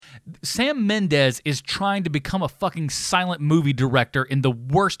Sam Mendes is trying to become a fucking silent movie director in the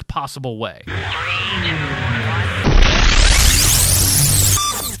worst possible way.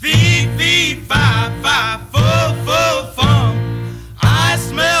 Fee, fee, fi, fi, fo, fo, fum. I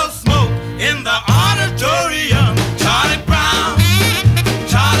smell smoke in the auditorium. Charlie Brown,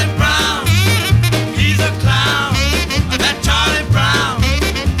 he's a clown. That Charlie Brown,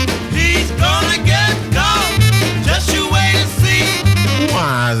 he's gonna get caught. Just you wait and see.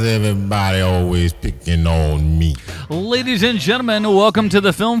 Why is everybody always picking on me? Ladies and gentlemen, welcome to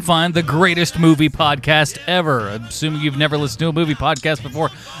the Film Find, the greatest movie podcast ever. Assuming you've never listened to a movie podcast before,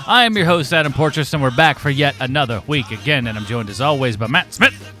 I am your host, Adam Portress, and we're back for yet another week again, and I'm joined as always by Matt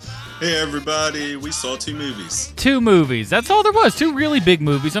Smith. Hey everybody, we saw 2 movies. 2 movies. That's all there was. 2 really big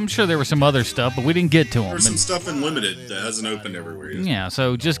movies. I'm sure there was some other stuff, but we didn't get to them. There's some stuff in Limited that hasn't opened everywhere yet. Yeah,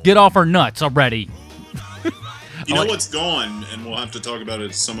 so just get off our nuts already. You know what's gone, and we'll have to talk about it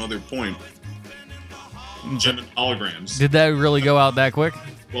at some other point. Gem and holograms. Did that really go out that quick?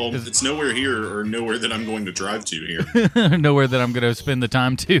 Well, it's nowhere here or nowhere that I'm going to drive to here. Nowhere that I'm going to spend the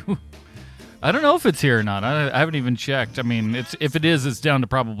time to. I don't know if it's here or not. I haven't even checked. I mean, if it is, it's down to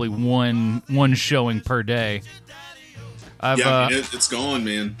probably one showing per day. It's gone,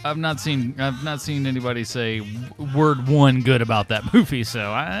 man. I've not seen anybody say word one good about that movie.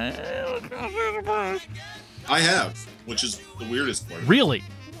 So I have, which is the weirdest part. Really?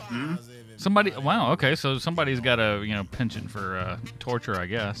 Mm-hmm. Wow, okay, so somebody's got a penchant for torture, I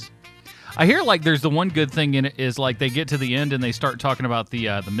guess. I hear like there's the one good thing in it is like they get to the end and they start talking about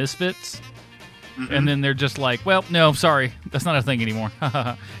the Misfits, mm-hmm. and then they're just like, well, no, sorry, that's not a thing anymore,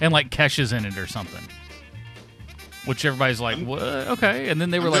 and like Kesha's in it or something, which everybody's like, what? Okay, and then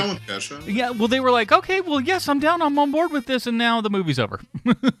they were I'm like, down with Kesha. Yeah, well, they were like, okay, well, yes, I'm down, I'm on board with this, and now the movie's over.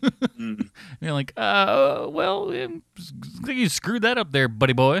 Mm. You're like, well, you screwed that up there,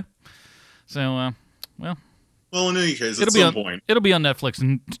 buddy boy. So, well, in any case, at some point. It'll be on Netflix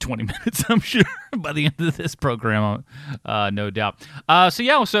in 20 minutes, I'm sure, by the end of this program, no doubt. So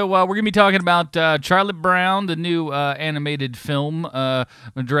we're going to be talking about Charlie Brown, the new animated film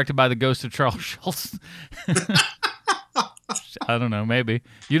directed by the ghost of Charles Schultz. I don't know, maybe.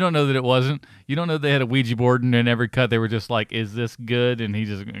 You don't know that it wasn't. You don't know they had a Ouija board, and in every cut they were just like, is this good? And he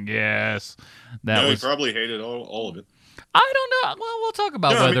just, yes. He probably hated all of it. I don't know. Well, we'll talk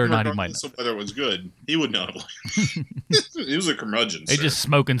about whether or not he might. Whether it was good, he would not. He was a curmudgeon. He's just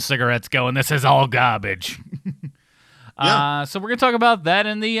smoking cigarettes, going, "This is all garbage." Yeah. So we're gonna talk about that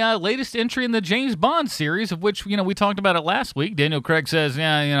in the latest entry in the James Bond series, of which we talked about it last week. Daniel Craig says,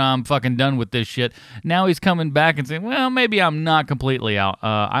 "Yeah, I'm fucking done with this shit." Now he's coming back and saying, "Well, maybe I'm not completely out."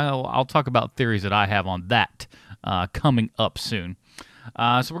 I'll talk about theories that I have on that coming up soon.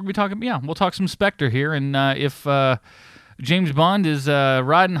 So we're gonna be talking. Yeah, we'll talk some Spectre here, and if James Bond is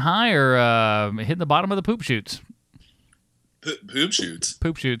riding high or hitting the bottom of the poop chutes. Poop chutes?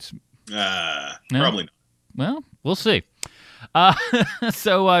 Poop chutes. Probably not. Well, we'll see.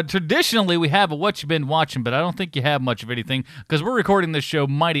 So traditionally we have a what you've been watching, but I don't think you have much of anything because we're recording this show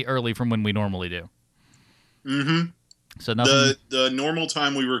mighty early from when we normally do. Mm-hmm. So nothing. The normal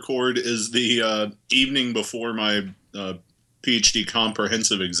time we record is the evening before my PhD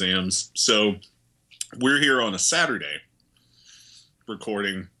comprehensive exams. So we're here on a Saturday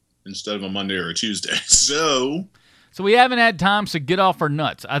recording instead of a Monday or a Tuesday. So we haven't had time to get off our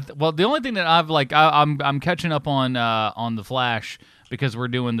nuts. The only thing that I'm catching up on The Flash because we're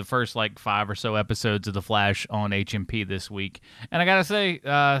doing the first 5 or so episodes of The Flash on HMP this week, and I gotta say,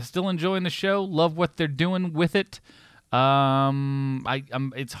 still enjoying the show. Love what they're doing with it.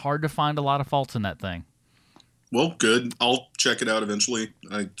 It's hard to find a lot of faults in that thing. Well, good. I'll check it out eventually,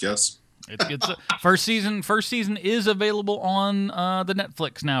 I guess. It's first season is available on the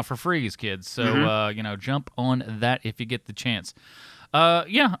Netflix now for free, kids. So jump on that if you get the chance. Other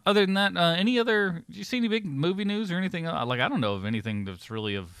than that, did you see any big movie news or anything? I don't know of anything that's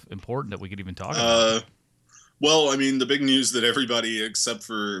really of important that we could even talk about. Well, I mean, the big news that everybody except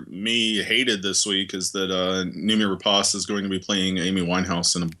for me hated this week is that Noomi Rapace is going to be playing Amy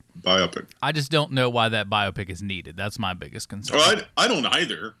Winehouse in a biopic. I just don't know why that biopic is needed. That's my biggest concern. I don't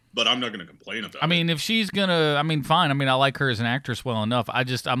either, but I'm not going to complain about it. I mean, if she's going to, fine. I like her as an actress well enough.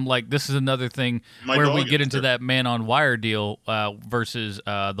 I'm like, this is another thing where we get into that Man on Wire deal versus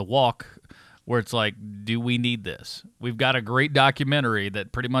The Walk, where it's like, do we need this? We've got a great documentary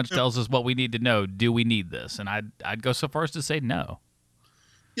that pretty much tells us what we need to know. Do we need this? And I'd go so far as to say no.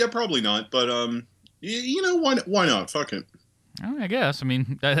 Yeah, probably not. But why not? Fuck it. I guess. I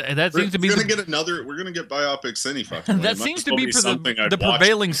mean, that seems to be. We're gonna get biopics any fucking way. That seems to be the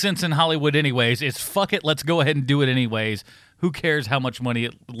prevailing sense in Hollywood, anyways. Is fuck it, let's go ahead and do it anyways. Who cares how much money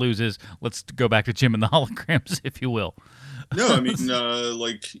it loses? Let's go back to Jim and the Holograms, if you will. No, I mean,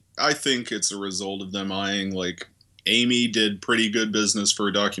 I think it's a result of them eyeing, Amy did pretty good business for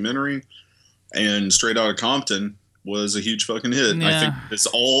a documentary, and Straight Outta Compton was a huge fucking hit. Yeah. I think it's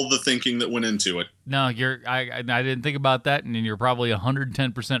all the thinking that went into it. No, I didn't think about that, and you're probably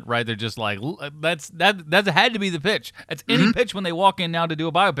 110% right. They're just like, that had to be the pitch. It's any pitch when they walk in now to do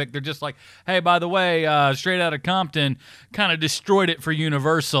a biopic. They're just like, hey, by the way, Straight Outta Compton kind of destroyed it for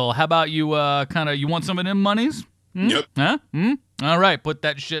Universal. How about you you want some of them monies? Yep. Huh? All right, put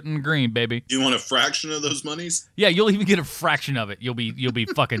that shit in green, baby. You want a fraction of those monies? Yeah, you'll even get a fraction of it. You'll be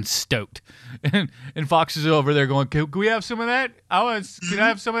fucking stoked. And Fox is over there going, can we have some of that? Can I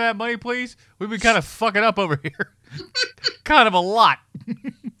have some of that money, please? We've been kind of fucking up over here. Kind of a lot.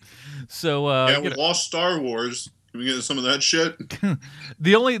 So we lost Star Wars. Can we get some of that shit?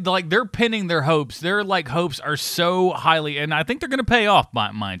 The only they're pinning their hopes. Their hopes are so highly, and I think they're gonna pay off,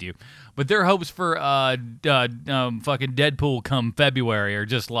 mind you. But their hopes for fucking Deadpool come February are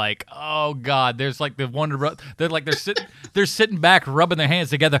just like, oh god, there's the wonder. They're sitting back, rubbing their hands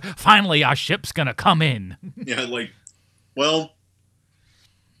together. Finally, our ship's gonna come in. Yeah, well.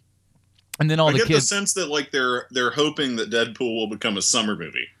 And then I get the sense that they're hoping that Deadpool will become a summer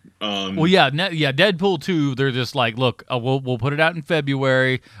movie. Deadpool 2. They're just like, look, we'll put it out in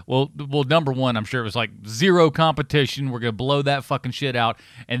February. Well, number one, I'm sure it was zero competition. We're gonna blow that fucking shit out,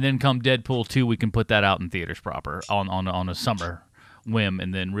 and then come Deadpool 2, we can put that out in theaters proper on a summer whim,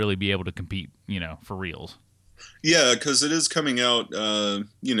 and then really be able to compete, for reals. Yeah, because it is coming out, the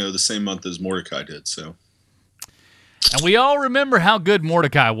same month as Mordecai did. So. And we all remember how good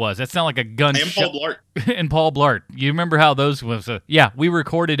Mordecai was. That sounded like a gun. And Paul Blart. And Paul Blart. You remember how those was? We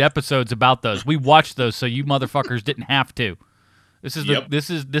recorded episodes about those. We watched those, so you motherfuckers didn't have to. This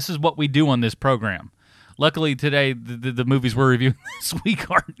is what we do on this program. Luckily today, the movies we're reviewing this week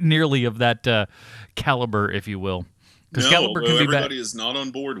aren't nearly of that caliber, if you will. Because everybody is not on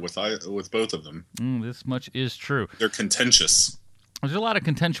board with both of them. This much is true. They're contentious. There's a lot of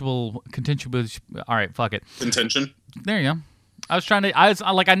contentious. All right, fuck it. Contention. There you go. I was trying to.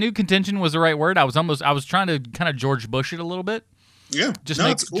 I knew contention was the right word. I was trying to kind of George Bush it a little bit. Yeah.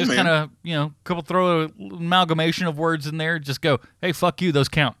 It's cool, just kind of throw an amalgamation of words in there. Just go, hey, fuck you. Those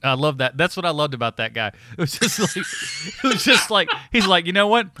count. I love that. That's what I loved about that guy. It was just like he's like, you know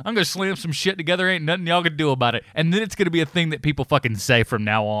what? I'm gonna slam some shit together. Ain't nothing y'all can do about it. And then it's gonna be a thing that people fucking say from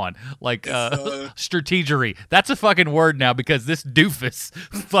now on, strategery. That's a fucking word now because this doofus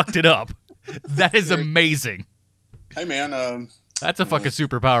fucked it up. That is amazing. Hey man, that's a fucking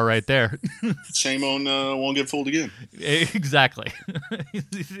superpower right there. Shame on won't get fooled again. Exactly.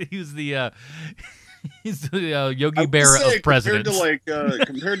 He's the Yogi Berra of presidents.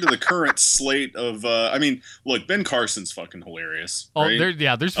 Compared to the current slate of, look, Ben Carson's fucking hilarious. Oh,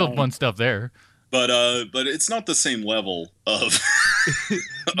 right? There's some fun stuff there. But it's not the same level of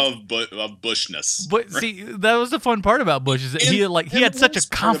Bushness. But right? See, that was the fun part about Bush is that he had such a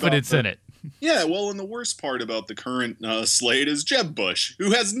confidence in it. Yeah, well, and the worst part about the current slate is Jeb Bush,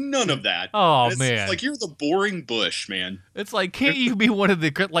 who has none of that. Oh, man. It's you're the boring Bush, man. It's can't you be one of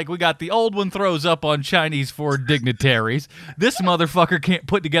the, we got the old one throws up on Chinese for dignitaries. This motherfucker can't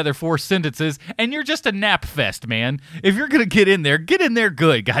put together 4 sentences, and you're just a nap fest, man. If you're going to get in there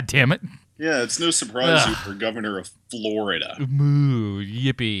good, goddammit. Yeah, it's no surprise you were governor of Florida. Moo,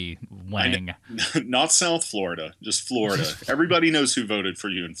 yippee, wang. Not South Florida, just Florida. Everybody knows who voted for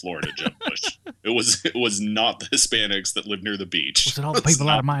you in Florida, Jeb Bush. It was not the Hispanics that live near the beach. Was it all the people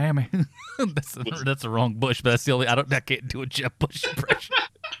out of Miami? That's the wrong Bush, but that's the only. I can't do a Jeb Bush impression.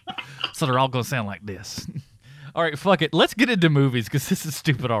 So they're all gonna sound like this. All right, fuck it. Let's get into movies because this is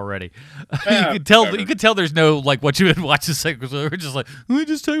stupid already. Yeah, you could tell there's no what you would watch this segment. So we're just we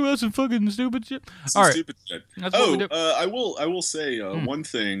just talk about some fucking stupid shit. All right, stupid shit. I will say one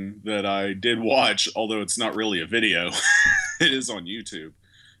thing that I did watch, although it's not really a video. It is on YouTube.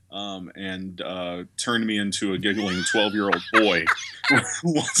 And turned me into a giggling 12-year-old boy.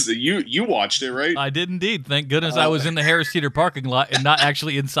 You watched it, right? I did indeed. Thank goodness I was in the Harris Teeter parking lot and not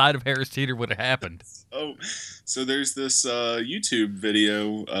actually inside of Harris Teeter when it happened. So there's this YouTube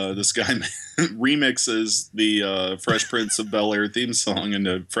video. This guy remixes the Fresh Prince of Bel-Air theme song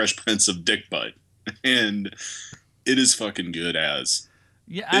into Fresh Prince of Dick Butt. And it is fucking good as.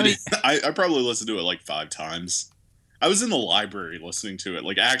 Yeah, I probably listened to it 5 times. I was in the library listening to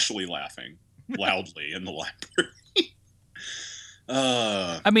it, actually laughing loudly in the library.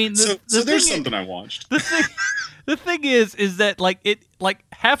 so there's something I watched. The thing is that like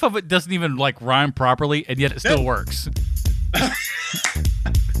half of it doesn't even like rhyme properly, and yet it still works.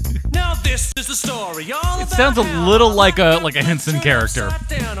 Now this is the story. All It sounds a little like a Henson character.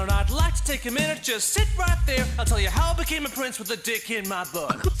 Down, and I'd like to take a minute, just sit right there. I'll tell you how I became a prince with a dick in my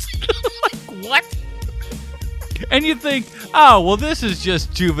butt. Like, what? And you think, oh, well, this is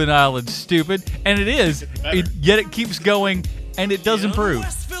just juvenile and stupid, and it is. Yet it keeps going, and it does improve.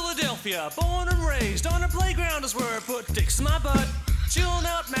 West Philadelphia, born and raised on a playground is where I put dicks in my butt. Chillin'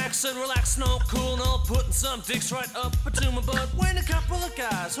 out, maxin', relaxin', all cool and all, putting some dicks right up into my butt. When a couple of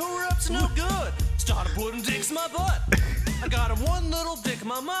guys who were up to no good started putting dicks in my butt. I got him one little dick,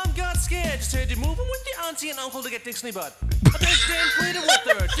 my mom got scared, just said, "You moving with the auntie and uncle to get dicks in the butt." I begged and pleaded with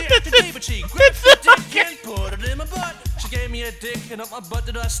her, dick to day, but she grabbed the dick and put it in my butt. She gave me a dick, and up my butt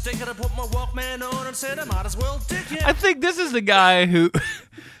did I stick it. I put my Walkman on and said, I might as well dick it. I think this is the guy who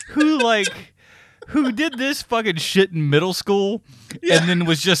did this fucking shit in middle school, and then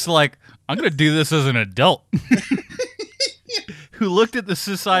was just like, I'm going to do this as an adult. Who looked at the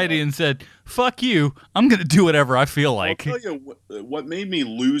society and said, fuck you, I'm going to do whatever I feel like. I'll tell you what made me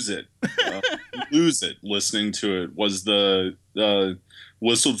lose it listening to it was the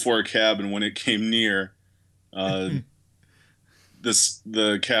whistled for a cab, and when it came near, the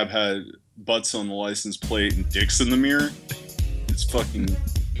cab had butts on the license plate and dicks in the mirror. It's fucking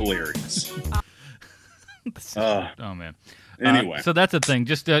hilarious. Oh man. Anyway, so that's a thing.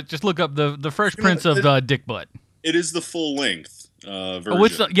 Just look up the Fresh Prince of Dick Butt. It is the full length version. Oh,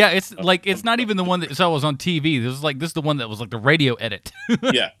 it's not even the one that was on TV. This is the one that was like the radio edit.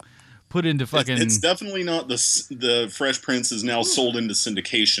 Yeah. Put into fucking. It's definitely not the Fresh Prince is now sold into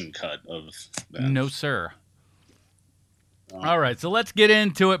syndication cut of that. No sir. All right, so let's get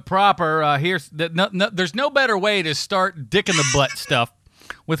into it proper. There's no better way to start dick in the butt stuff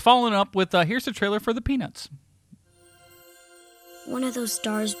with following up with here's the trailer for the Peanuts. One of those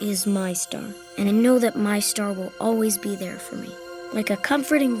stars is my star, and I know that my star will always be there for me. Like a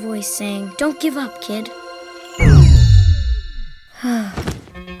comforting voice saying, "Don't give up, kid."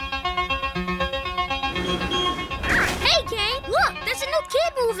 Hey, gang! Look, there's a new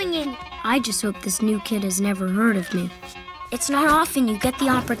kid moving in. I just hope this new kid has never heard of me. It's not often you get the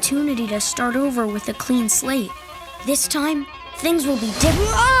opportunity to start over with a clean slate. This time, things will be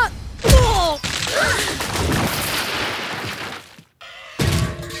different.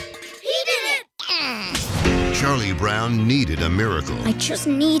 He did it! Charlie Brown needed a miracle. I just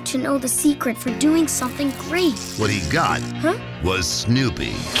need to know the secret for doing something great. What he got was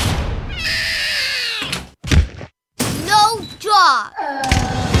Snoopy. No job!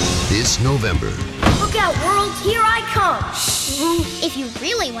 This November, Look out, world, here I come. If you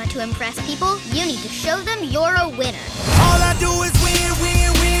really want to impress people, you need to show them you're a winner. All I do is win,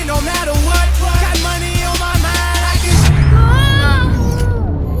 win, win, no matter what. Got money on my mind, I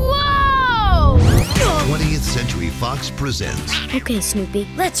Whoa! 20th Century Fox presents Okay, Snoopy,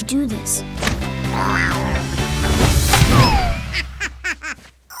 let's do this.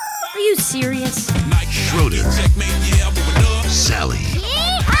 Are you serious? Schroeder, Sally,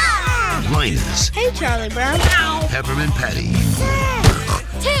 Yeehaw! Linus, Hey, Charlie Brown. Peppermint Patty,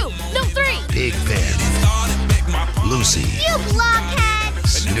 2, no 3. Big Ben, Lucy, You blockhead!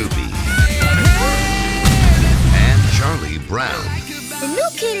 Snoopy, and Charlie Brown. The new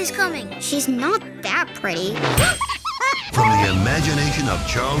kid is coming. She's not that pretty. From the imagination of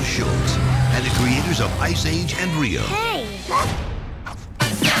Charles Schultz and the creators of Ice Age and Rio Hey.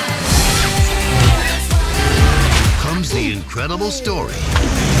 comes the incredible story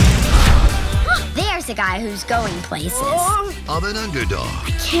There's a guy who's going places. of an underdog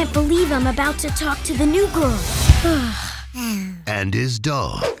Can't believe I'm about to talk to the new girl. and his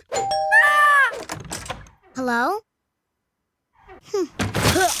dog. Hello?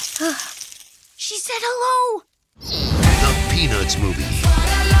 She said hello. The Peanuts movie.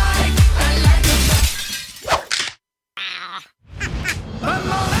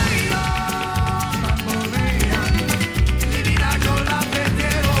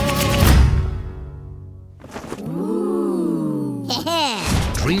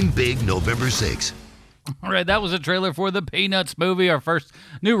 Dream big November 6th. All right, that was a trailer for the Peanuts movie, our first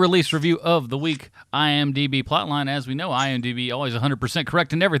new release review of the week. IMDb plotline, as we know, IMDb always 100%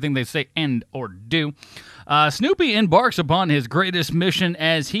 correct in everything they say and or do. Snoopy embarks upon his greatest mission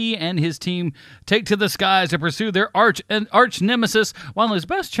as he and his team take to the skies to pursue their arch nemesis, while his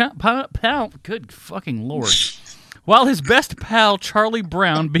best pal, good fucking lord, While his best pal, Charlie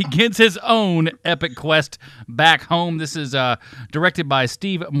Brown, begins his own epic quest back home. This is directed by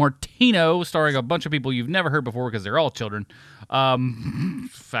Steve Martino, starring a bunch of people you've never heard before because they're all children.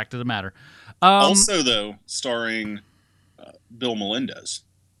 Fact of the matter. Also, though, starring Bill Melendez,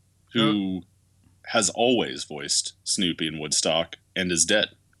 who has always voiced Snoopy in Woodstock and is dead.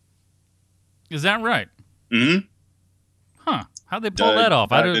 Is that right? Mm-hmm. Huh. How'd they pull that off?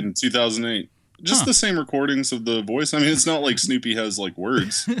 Back in 2008. Just the same recordings of the voice. I mean, it's not like Snoopy has, like,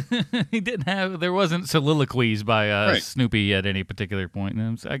 words. He didn't have... There wasn't soliloquies by Snoopy at any particular point.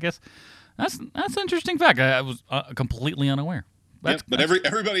 And so I guess that's an interesting fact. I was completely unaware. But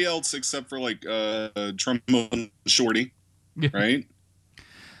everybody else except for, like, Trombone Shorty, right?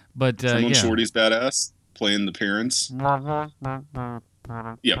 But, Trombone Shorty's badass, playing the parents.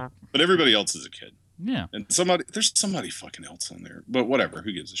 Yeah, but everybody else is a kid. Yeah. And there's somebody fucking else on there. But whatever,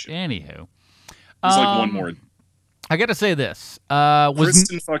 who gives a shit? Anywho. There's like one more. I gotta say this.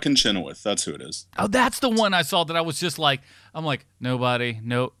 Kristen fucking Chenoweth. That's who it is. Oh, that's the one I saw that I was just like, nobody.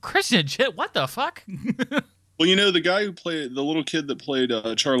 Kristen Chenoweth, what the fuck? Well, you know, the guy who played, the little kid that played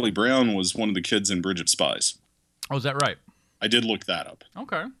Charlie Brown was one of the kids in Bridge of Spies. Oh, is that right? I did look that up.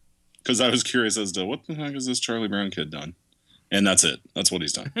 Okay. Because I was curious as to what the heck has this Charlie Brown kid done? And that's it. That's what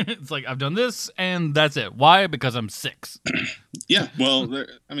he's done. It's like, I've done this, and that's it. Why? Because I'm 6. Yeah, well,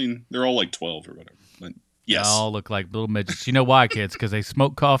 they're all like 12 or whatever. But yes. They all look like little midgets. You know why, kids? Because they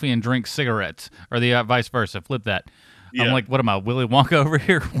smoke coffee and drink cigarettes. Or the vice versa. Flip that. Yeah. I'm like, what am I, Willy Wonka over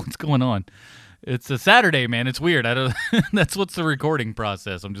here? What's going on? It's a Saturday, man. It's weird. That's what's the recording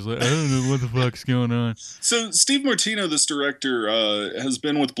process. I'm just like, I don't know what the fuck's going on. So Steve Martino, this director, has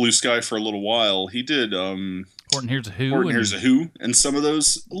been with Blue Sky for a little while. He did Horton Hears a Who, and some of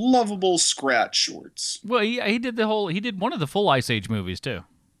those lovable Scratch shorts. Well, he did one of the full Ice Age movies too.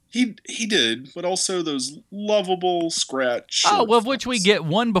 He did, but also those lovable Scratch. Oh, well, of which we get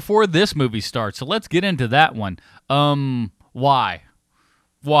one before this movie starts. So let's get into that one. Why?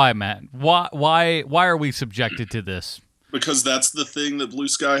 Why, Matt? Why are we subjected to this? Because that's the thing that Blue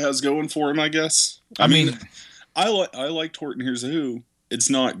Sky has going for him, I guess. I mean, I liked Horton Hears a Who.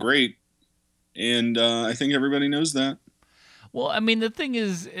 It's not great, and I think everybody knows that. Well, I mean, the thing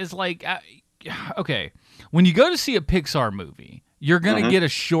is like, okay, when you go to see a Pixar movie, you're gonna get a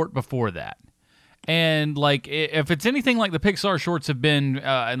short before that. And, like, if it's anything like the Pixar shorts have been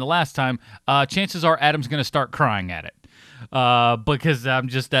in the last time, chances are Adam's going to start crying at it. Because I'm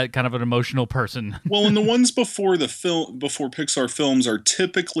just that kind of an emotional person. Well, and the ones before Pixar films are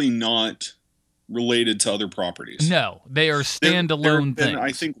typically not related to other properties. No, they are standalone things.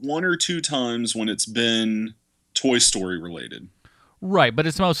 I think 1 or 2 times when it's been Toy Story related. Right, but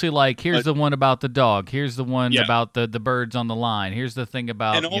it's mostly like, here's the one about the dog. Here's the one about the birds on the line. Here's the thing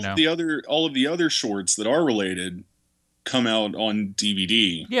about, and all of the other shorts that are related come out on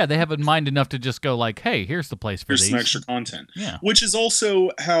DVD. Yeah, they have in mind enough to just go like, hey, here's the place for these. Here's some extra content. Yeah. Which is also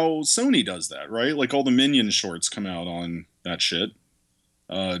how Sony does that, right? Like all the Minion shorts come out on that shit.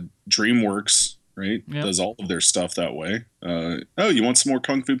 DreamWorks, right? Yep. Does all of their stuff that way. You want some more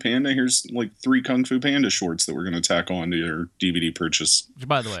Kung Fu Panda? Here's like 3 Kung Fu Panda shorts that we're going to tack on to your DVD purchase. Which,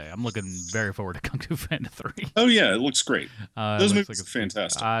 by the way, I'm looking very forward to Kung Fu Panda 3. Oh yeah, it looks great. Those movies are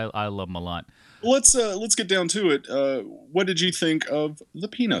fantastic. I love them a lot. Let's get down to it. What did you think of the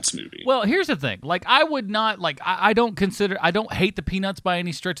Peanuts movie? Well, here's the thing. Like, I would not, like, I don't hate the Peanuts by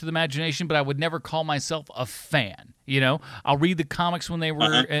any stretch of the imagination, but I would never call myself a fan. You know, I'll read the comics when they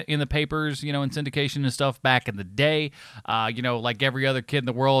were in the papers, you know, in syndication and stuff back in the day. You know, like every other kid in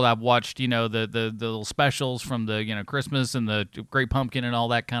the world, I've watched, you know, the little specials from the, you know, Christmas and the Great Pumpkin and all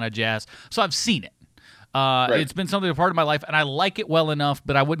that kind of jazz. So I've seen it. Right. It's been something a part of my life, and I like it well enough,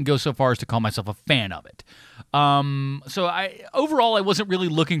 but I wouldn't go so far as to call myself a fan of it. So overall, I wasn't really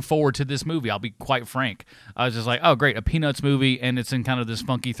looking forward to this movie. I'll be quite frank. I was just like, oh, great, a Peanuts movie, and it's in kind of this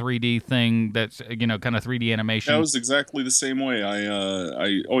funky 3D thing that's, you know, kind of 3D animation. I was exactly the same way.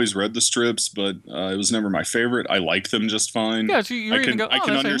 I always read the strips, but it was never my favorite. I like them just fine. Yeah, so I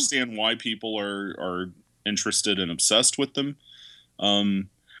can understand why people are interested and obsessed with them.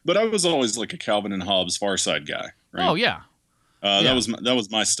 But I was always like a Calvin and Hobbes Far Side guy. Right? Oh yeah. That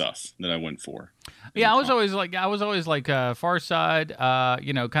was my stuff that I went for. Yeah, I was always like Far Side.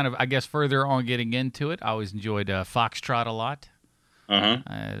 You know, kind of, I guess, further on getting into it. I always enjoyed Foxtrot a lot.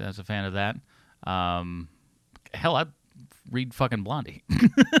 I was a fan of that. Hell, I'd read fucking Blondie.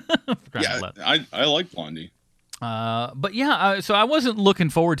 I like Blondie. But yeah, so I wasn't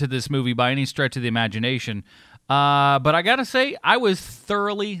looking forward to this movie by any stretch of the imagination. But I gotta say, I was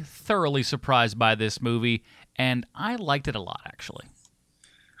thoroughly surprised by this movie, and I liked it a lot, actually.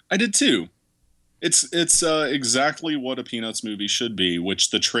 I did too. It's exactly what a Peanuts movie should be, which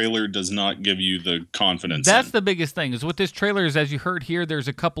the trailer does not give you the confidence. That's the biggest thing is with this trailer is, as you heard here, there's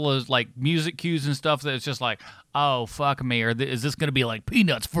a couple of like music cues and stuff that's just like, oh fuck me, or is this gonna be like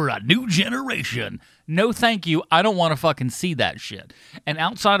Peanuts for a new generation? No, thank you. I don't want to fucking see that shit. And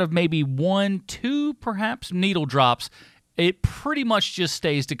outside of maybe 1, 2, perhaps needle drops, it pretty much just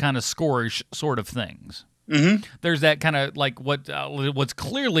stays to kind of score-ish sort of things. Mm-hmm. There's that kind of like what's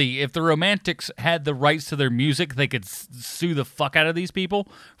clearly, if the Romantics had the rights to their music, they could sue the fuck out of these people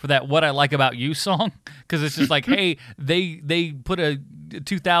for that "What I Like About You" song, because it's just like, hey, they put a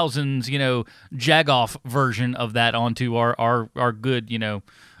 2000s Jagoff version of that onto our good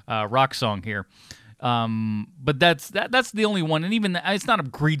rock song here. But that's the only one, and even it's not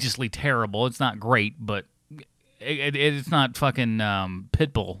egregiously terrible. It's not great, but it's not fucking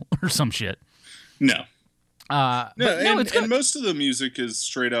Pitbull or some shit. No. And most of the music is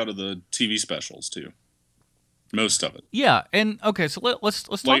straight out of the TV specials too. Most of it. Yeah, and okay, so let's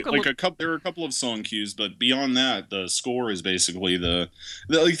talk there are a couple of song cues, but beyond that, the score is basically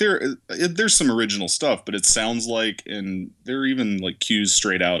there's some original stuff, but it sounds like, and there are even like cues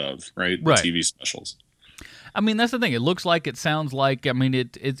straight out of the TV specials. I mean, that's the thing. It looks like, it sounds like. I mean,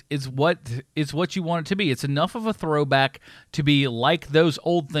 it's what you want it to be. It's enough of a throwback to be like those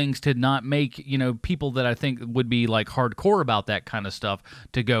old things, to not make people that I think would be like hardcore about that kind of stuff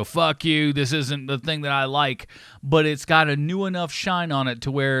to go, fuck you, this isn't the thing that I like. But it's got a new enough shine on it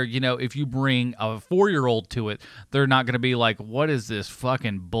to where if you bring a 4-year-old to it, they're not going to be like, what is this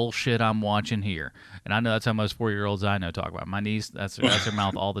fucking bullshit I'm watching here? And I know that's how most 4-year-olds I know talk about. My niece, that's her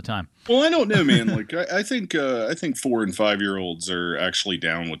mouth all the time. Well, I don't know, man. Like I think 4 and 5-year-olds are actually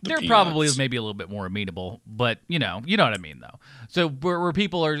down with the They're Peanuts. probably maybe a little bit more amenable, but you know what I mean, though. So where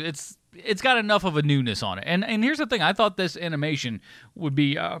people are, it's got enough of a newness on it. And here's the thing: I thought this animation would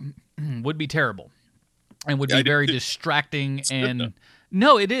be terrible, and would be very distracting. And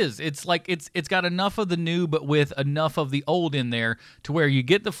no, it is. It's like it's got enough of the new, but with enough of the old in there, to where you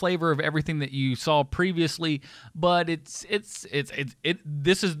get the flavor of everything that you saw previously. But this is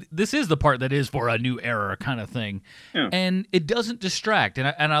the part that is for a new era kind of thing, and it doesn't distract.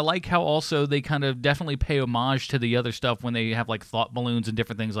 And I like how also they kind of definitely pay homage to the other stuff when they have like thought balloons and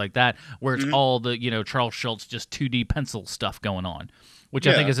different things like that, where it's all the Charles Schultz just 2D pencil stuff going on. Which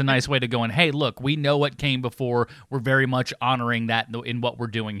I think is a nice way to go in. Hey, look, we know what came before. We're very much honoring that in what we're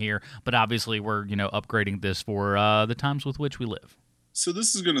doing here. But obviously, we're upgrading this for the times with which we live. So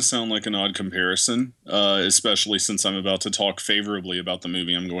this is going to sound like an odd comparison, especially since I'm about to talk favorably about the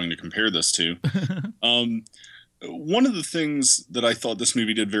movie I'm going to compare this to. One of the things that I thought this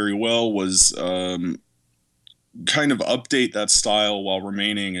movie did very well was kind of update that style while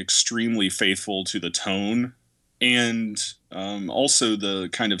remaining extremely faithful to the tone, and also the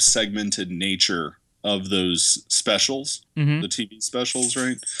kind of segmented nature of those specials, the TV specials,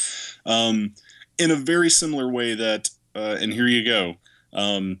 right? In a very similar way that, and here you go,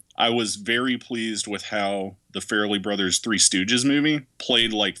 I was very pleased with how the Farrelly Brothers Three Stooges movie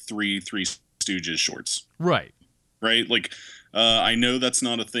played like Three Stooges shorts. Right. Like, I know that's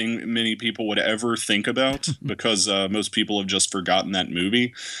not a thing many people would ever think about, because most people have just forgotten that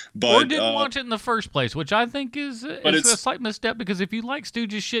movie. But, or didn't watch it in the first place, which I think is a slight misstep, because if you like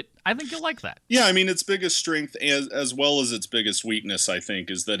Stooges shit, I think you'll like that. Yeah, I mean, its biggest strength, as well as its biggest weakness, I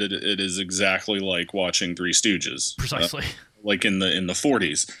think, is that it is exactly like watching Three Stooges. Precisely. Like in the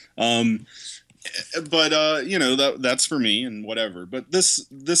 40s. But that's for me and whatever. But this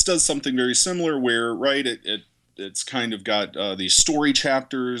does something very similar where, right, it's kind of got these story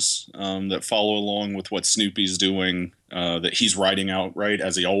chapters that follow along with what Snoopy's doing, that he's writing out, right,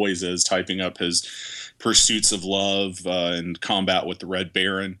 as he always is, typing up his pursuits of love and combat with the Red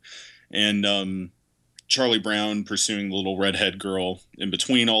Baron, and Charlie Brown pursuing the little redhead girl in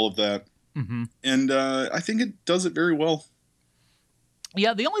between all of that. Mm-hmm. And I think it does it very well.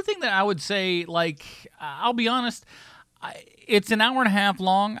 Yeah, the only thing that I would say, like, I'll be honest, it's an hour and a half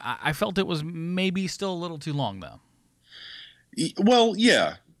long. I felt it was maybe still a little too long, though. Well,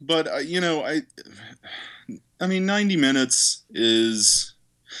 yeah, but I mean, 90 minutes is,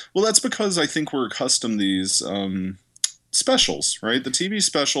 well, that's because I think we're accustomed to these specials, right? The TV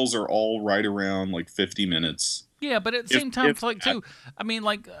specials are all right around like 50 minutes. Yeah, but at the same time, it's like, too, I mean,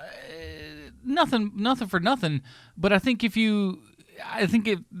 like, nothing for nothing. But I think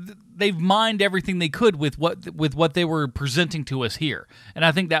they've mined everything they could with what they were presenting to us here, and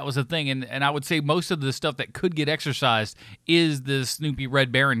I think that was the thing. And I would say most of the stuff that could get exercised is the Snoopy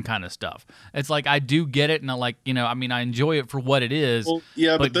Red Baron kind of stuff. It's like, I do get it, and I I enjoy it for what it is. Well,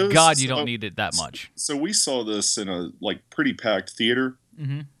 yeah, but God, you don't need it that much. So we saw this in a pretty packed theater.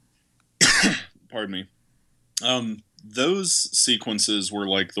 Mm-hmm. pardon me. Those sequences were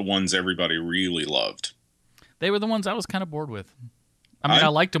like the ones everybody really loved. They were the ones I was kind of bored with. I mean, I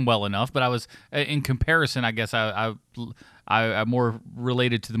liked them well enough, but I was, in comparison, I guess I more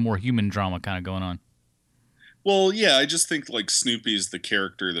related to the more human drama kind of going on. Well, yeah, I just think like Snoopy's the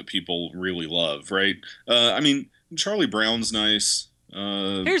character that people really love, right? I mean, Charlie Brown's nice.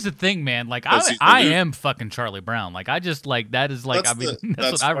 Here's the thing, man. Like, I am fucking Charlie Brown. Like, I just like that is like that's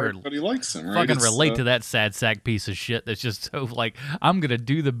what I heard. Everybody likes him, right? Fucking relate to that sad sack piece of shit. That's just so like I'm gonna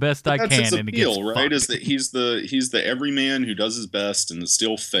do the best I can, his and appeal, it gets right? fucked. Is that he's the everyman who does his best and it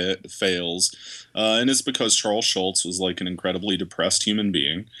still fails, and it's because Charles Schultz was like an incredibly depressed human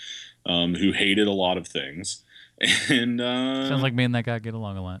being who hated a lot of things, and sounds like me and that guy get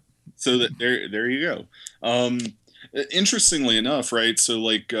along a lot. So that there you go. Interestingly enough, right? So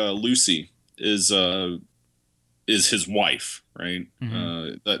like Lucy is his wife, right?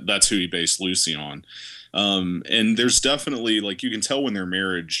 Mm-hmm. That's who he based Lucy on. And there's definitely like you can tell when their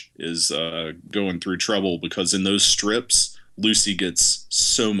marriage is going through trouble because in those strips, Lucy gets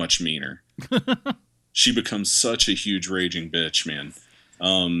so much meaner. She becomes such a huge raging bitch, man.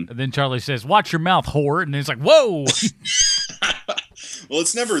 And then Charlie says, "Watch your mouth, whore," and it's like, "Whoa." Well,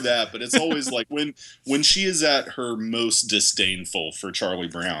 it's never that, but it's always like when she is at her most disdainful for Charlie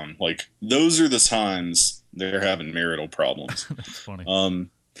Brown, like those are the times they're having marital problems. That's funny.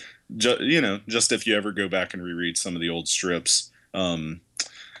 Just if you ever go back and reread some of the old strips.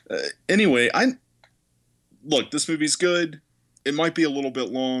 Anyway, look, this movie's good. It might be a little bit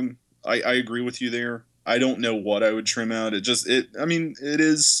long. I agree with you there. I don't know what I would trim out. It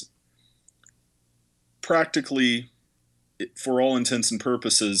is practically, for all intents and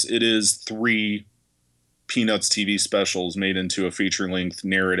purposes, it is 3 Peanuts TV specials made into a feature-length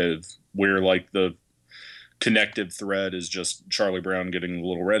narrative where, like, the connective thread is just Charlie Brown getting the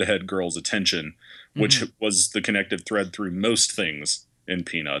little redhead girl's attention, which was the connective thread through most things in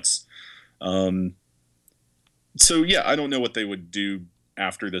Peanuts. So, yeah, I don't know what they would do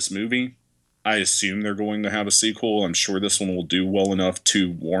after this movie. I assume they're going to have a sequel. I'm sure this one will do well enough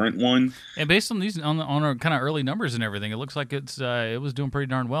to warrant one. And based on our kind of early numbers and everything, it looks like it was doing pretty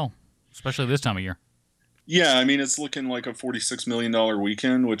darn well, especially this time of year. Yeah, I mean it's looking like a $46 million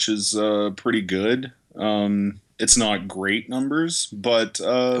weekend, which is pretty good. It's not great numbers, but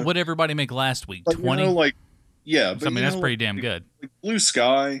what did everybody make last week? 20. Yeah, but I mean that's pretty damn good. Blue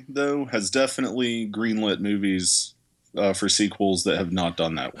Sky though has definitely greenlit movies for sequels that have not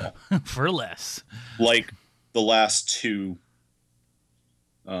done that well. For less. Like the last 2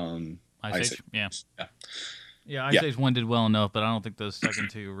 Ice Age. Yeah, Ice Age 1 did well enough, but I don't think those second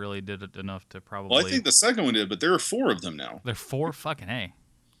 2 really did it enough to probably... Well, I think the second one did, but there are 4 of them now. There are 4? Fucking A.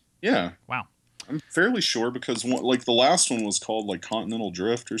 Yeah. Wow. I'm fairly sure because the last one was called like Continental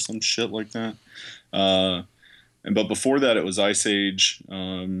Drift or some shit like that. But before that it was Ice Age,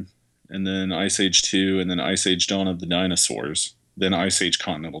 and then Ice Age 2, and then Ice Age Dawn of the Dinosaurs, then Ice Age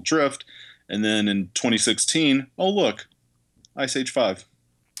Continental Drift, and then in 2016, oh look, Ice Age 5.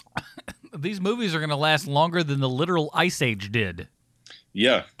 These movies are going to last longer than the literal Ice Age did.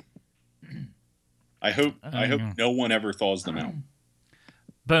 Yeah. I hope no one ever thaws them out.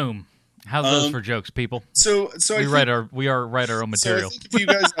 Boom. How's those for jokes, people? So we write our own material. So I think if you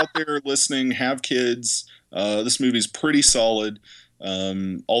guys out there listening have kids, this movie's pretty solid.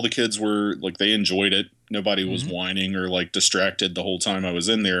 All the kids were like, they enjoyed it. Nobody was whining or like distracted the whole time I was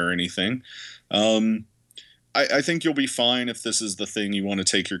in there or anything. I think you'll be fine if this is the thing you want to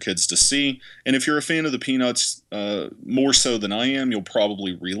take your kids to see. And if you're a fan of the Peanuts, more so than I am, you'll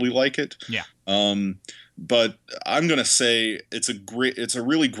probably really like it. Yeah. But I'm going to say it's a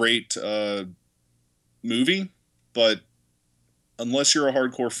really great movie, but unless you're a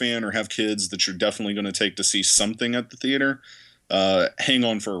hardcore fan or have kids that you're definitely going to take to see something at the theater, hang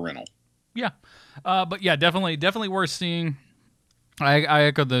on for a rental. Yeah. But yeah, definitely worth seeing. I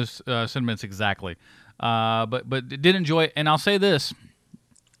echo those sentiments exactly. But did enjoy it. And I'll say this,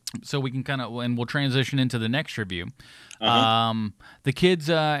 so we can and we'll transition into the next review. The kids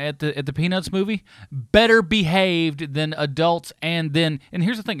at the Peanuts movie better behaved than adults, and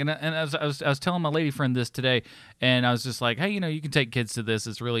here's the thing, and I was telling my lady friend this today, and I was just like, hey, you can take kids to this,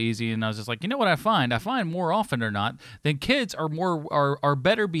 it's really easy, and I was just like, what I find more often or not than kids are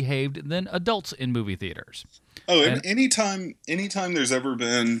better behaved than adults in movie theaters. Oh, and anytime there's ever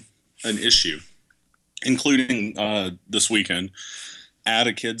been an issue, including this weekend at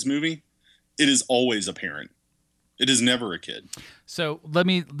a kids movie, it is always a parent. It is never a kid. So let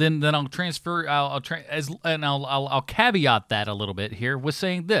me then I'll transfer. I'll caveat that a little bit here with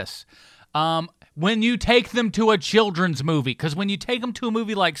saying this: when you take them to a children's movie. Because when you take them to a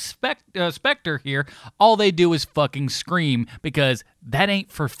movie like Spectre here, all they do is fucking scream because that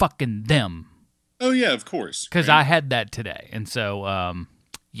ain't for fucking them. Oh, yeah, of course. Because I had that today. And so,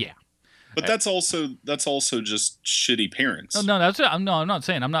 yeah. But that's also just shitty parents. Oh, no, I'm not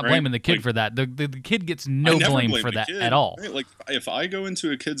saying. I'm not blaming the kid for that. The kid gets no blame for that at all. Right? Like, if I go into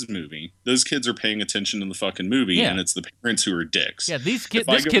a kid's movie, those kids are paying attention to the fucking movie, and it's the parents who are dicks. Yeah, this kid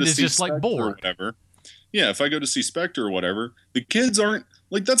is just like bored. Whatever. Yeah, if I go to see Spectre or whatever, the kids aren't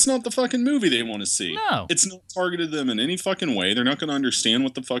like, that's not the fucking movie they want to see. No, it's not targeted them in any fucking way. They're not going to understand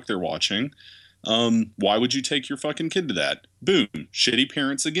what the fuck they're watching. Why would you take your fucking kid to that? Boom, shitty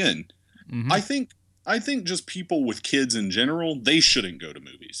parents again. Mm-hmm. I think just people with kids in general, they shouldn't go to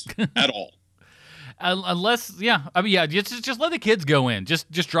movies at all. Unless, just let the kids go in. Just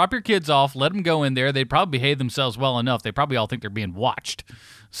drop your kids off, let them go in there. They'd probably behave themselves well enough. They probably all think they're being watched.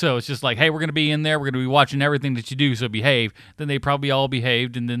 So it's just like, hey, we're going to be in there. We're going to be watching everything that you do, so behave. Then they probably all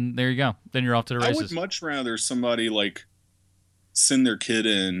behaved, and then there you go. Then you're off to the races. I would much rather somebody, like, send their kid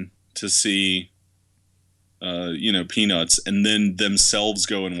in to see... Peanuts, and then themselves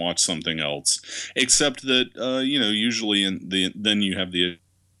go and watch something else. Except that, usually then you have the...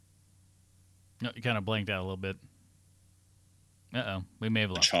 No, you kind of blanked out a little bit. Uh-oh, we may have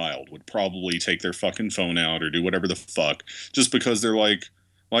lost. A child would probably take their fucking phone out or do whatever the fuck, just because they're like,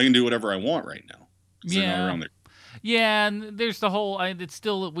 well, I can do whatever I want right now. Yeah. They're not around there. Yeah, and there's the whole. It's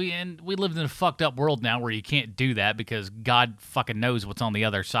still we live in a fucked up world now where you can't do that because God fucking knows what's on the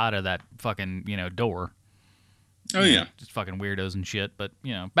other side of that fucking door. Oh, yeah. Just fucking weirdos and shit. But,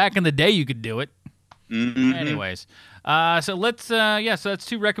 back in the day, you could do it. Mm-hmm. Anyways. So let's, so that's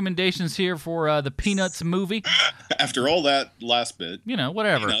 2 recommendations here for the Peanuts movie. After all that last bit.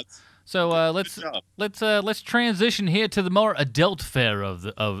 Whatever. Peanuts. So let's transition here to the more adult fare of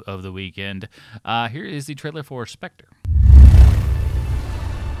the weekend. Here is the trailer for Spectre.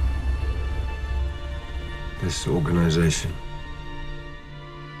 This organization,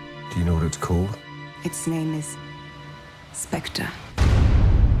 do you know what it's called? Its name is Spectre.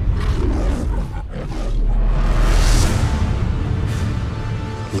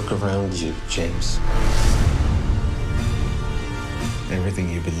 Look around you, James. Everything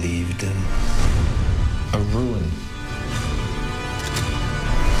you believed in, a ruin.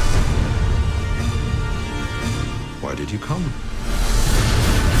 Why did you come?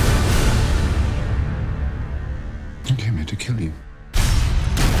 I came here to kill you.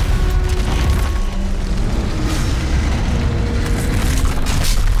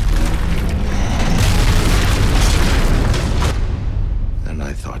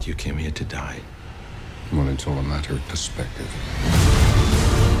 I thought you came here to die. Well, it's all a matter of perspective.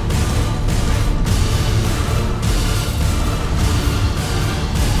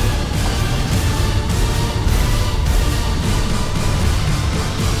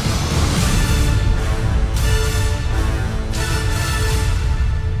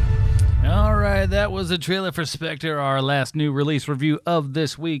 All right, that was a trailer for Spectre, our last new release review of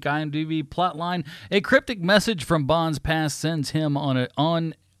this week. IMDb plotline: a cryptic message from Bond's past sends him on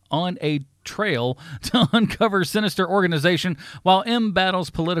a trail to uncover sinister organization while M battles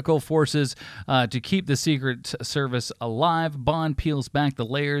political forces to keep the Secret Service alive. Bond peels back the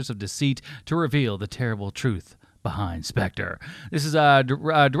layers of deceit to reveal the terrible truth behind Spectre. This is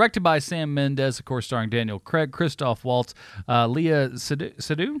directed by Sam Mendes, of course, starring Daniel Craig, Christoph Waltz, Leah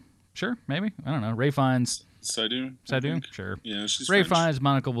Seydoux. Sure, maybe. I don't know. Ray Fiennes. Seydoux? Sure. Yeah, she's Ray French. Fiennes,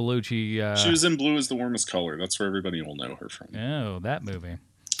 Monica Bellucci. She was in Blue is the Warmest Color. That's where everybody will know her from. Oh, that movie.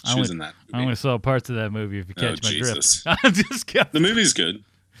 She was in that movie. I only saw parts of that movie. If you catch my Jesus. drift. I'm just kidding. The movie's good.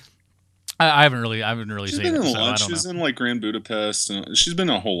 I haven't really She's seen been it. in a So lot. I don't She's know. in like Grand Budapest. And she's been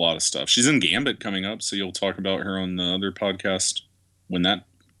in a whole lot of stuff. She's in Gambit coming up, so you'll talk about her on the other podcast when that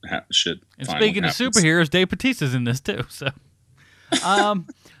shit. And finally speaking happens. of superheroes, Dave Bautista's in this too. So,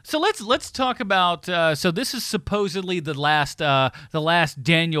 so let's talk about. So this is supposedly the last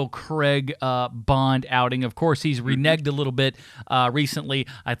Daniel Craig Bond outing. Of course, he's reneged a little bit recently.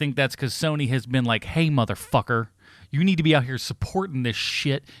 I think that's because Sony has been like, "Hey, motherfucker, you need to be out here supporting this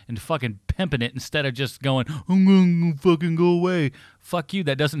shit and fucking pimping it instead of just going, I'm gonna fucking go away. Fuck you.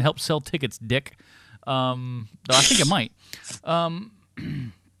 That doesn't help sell tickets, dick." Though I think it might.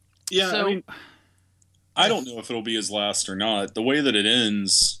 Yeah, so, I mean, I don't know if it'll be his last or not. The way that it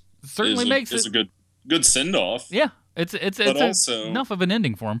ends certainly makes is it a good send off. Yeah, it's also, enough of an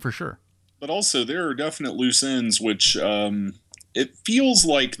ending for him for sure. But also, there are definite loose ends, which it feels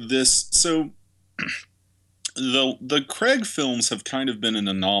like this. So the Craig films have kind of been an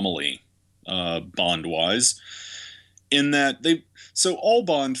anomaly, Bond wise, in that so all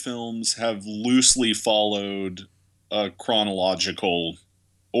Bond films have loosely followed a chronological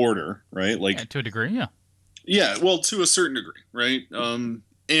order, right? Like, yeah, to a degree, yeah. Yeah, well, to a certain degree, right?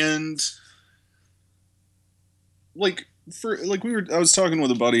 And like I was talking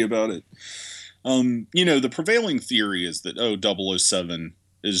with a buddy about it. The prevailing theory is that 007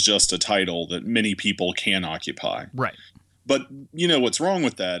 is just a title that many people can occupy. Right. But what's wrong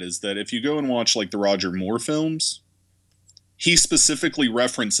with that is that if you go and watch like the Roger Moore films, he specifically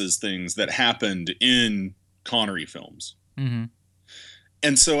references things that happened in Connery films. Mm-hmm.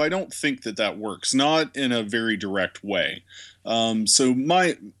 And so I don't think that works, not in a very direct way. So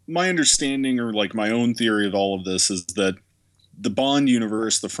my understanding, or like my own theory of all of this, is that the Bond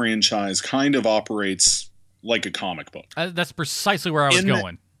universe, the franchise, kind of operates like a comic book. That's precisely where I was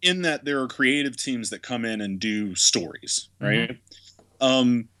going. In that there are creative teams that come in and do stories, right?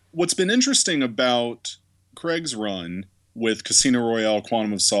 Mm-hmm. What's been interesting about Craig's run with Casino Royale,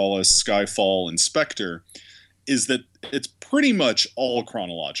 Quantum of Solace, Skyfall, and Spectre is that it's pretty much all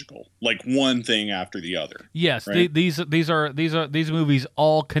chronological, like one thing after the other. Yes, right? these movies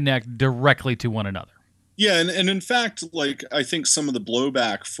all connect directly to one another. Yeah, and in fact, like I think some of the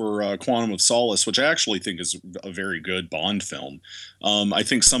blowback for Quantum of Solace, which I actually think is a very good Bond film, I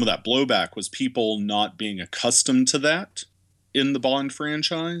think some of that blowback was people not being accustomed to that in the Bond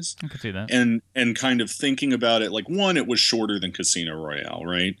franchise. I could see that. And kind of thinking about it, like, one, it was shorter than Casino Royale,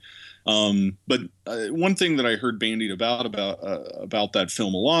 right? But one thing that I heard bandied about that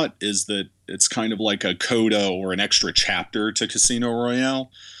film a lot is that it's kind of like a coda or an extra chapter to Casino Royale.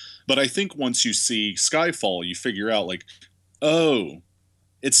 But I think once you see Skyfall, you figure out like, oh,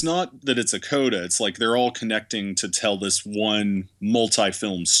 it's not that it's a coda. It's like they're all connecting to tell this one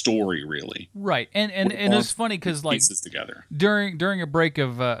multi-film story, really. Right, and it's funny because like together. during a break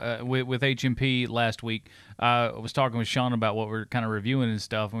of with HMP last week, I was talking with Sean about what we're kind of reviewing and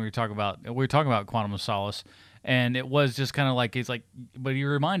stuff, and we were talking about Quantum of Solace, and it was just kind of like it's like, but he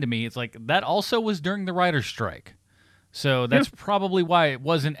reminded me, it's like that also was during the writer's strike, so that's probably why it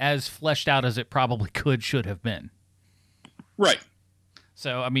wasn't as fleshed out as it probably should have been. Right.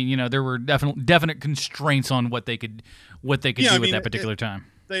 So I mean, there were definite constraints on what they could do at that particular time.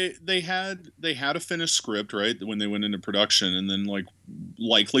 They had a finished script, right, when they went into production, and then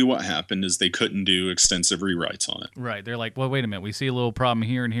likely what happened is they couldn't do extensive rewrites on it. Right. They're like, well, wait a minute, we see a little problem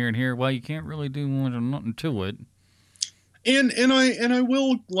here and here and here. Well, you can't really do nothing to it. And I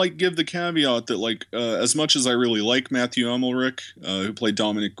will give the caveat that as much as I really like Matthew Amalric, who played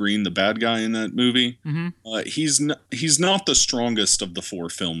Dominic Green, the bad guy in that movie, mm-hmm. He's not the strongest of the four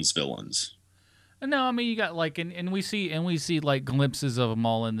film's villains. No, I mean you got and we see glimpses of them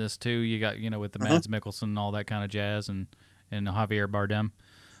all in this too. You got with the Mads Mikkelsen and all that kind of jazz, and Javier Bardem,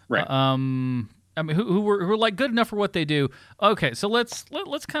 right? I mean who were good enough for what they do. Okay, so let's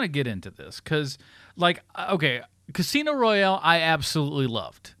kind of get into this because Casino Royale, I absolutely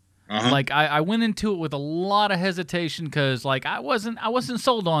loved. Uh-huh. I went into it with a lot of hesitation because I wasn't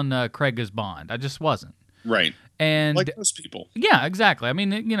sold on Craig as Bond. I just wasn't. Right. And like most people. Yeah, exactly. I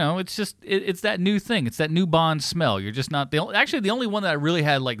mean, it's just it's that new thing. It's that new Bond smell. You're just not the only one that I really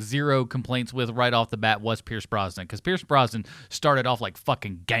had zero complaints with right off the bat was Pierce Brosnan, because Pierce Brosnan started off like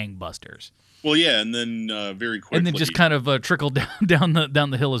fucking gangbusters. Well, yeah, and then very quickly, and then just kind of trickled down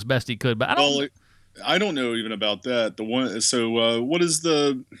the hill as best he could. But I don't know even about that. The one. So what is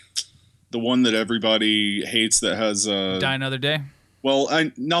the one that everybody hates that has Die Another Day? Well,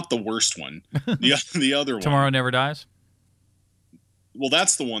 not the worst one. The other one. Tomorrow Never Dies? Well,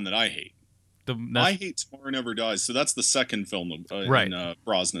 that's the one that I hate. I hate Tomorrow Never Dies. So that's the second film right. in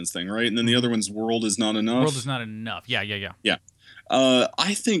Brosnan's thing, right? And then the other one's World Is Not Enough. World Is Not Enough. Yeah. Yeah.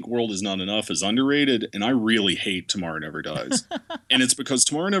 I think World Is Not Enough is underrated, and I really hate Tomorrow Never Dies. And it's because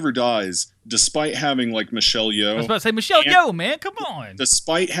Tomorrow Never Dies, despite having Michelle Yeoh. I was about to say Michelle Yeoh, man, come on.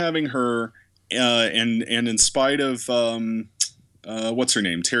 Despite having her, and in spite of what's her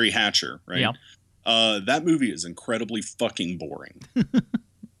name, Terry Hatcher, right? Yeah. That movie is incredibly fucking boring.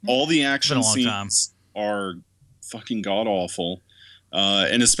 All the action scenes are fucking god awful,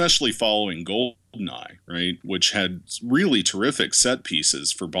 and especially following GoldenEye, right, which had really terrific set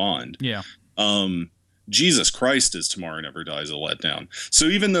pieces for Bond. Yeah. Jesus Christ, is Tomorrow Never Dies a letdown. So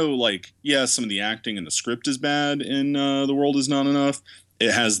even though, some of the acting and the script is bad in The World Is Not Enough,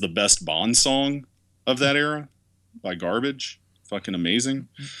 it has the best Bond song of that era by Garbage. Fucking amazing.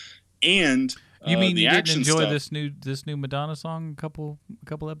 And you mean the you didn't enjoy stuff, this new Madonna song a couple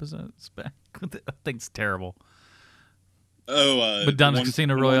episodes back? I think it's terrible. Oh, Madonna's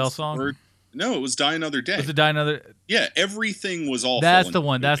Casino Royale song. No, it was Die Another Day. Was it Die Another? Yeah, everything was awful. That's the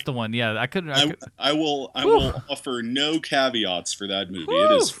one. That's the one. Yeah, I will offer no caveats for that movie.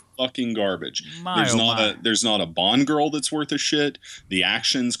 It is fucking garbage. There's not a Bond girl that's worth a shit. The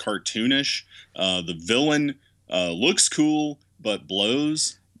action's cartoonish. The villain looks cool but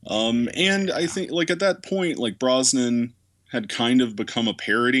blows. And I think like at that point, like Brosnan had kind of become a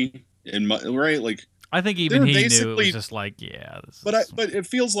parody, right? Like I think even he knew it was just like, yeah. But it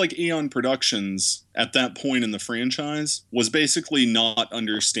feels like Eon Productions at that point in the franchise was basically not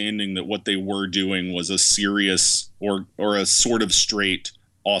understanding that what they were doing was a serious or a sort of straight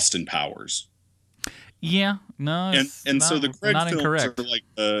Austin Powers. Yeah, no, and so the Craig films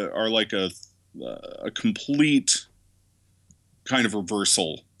are like a complete kind of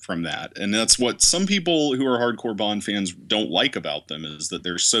reversal from that, and that's what some people who are hardcore Bond fans don't like about them, is that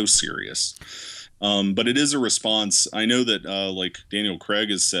they're so serious. But it is a response. I know that like Daniel Craig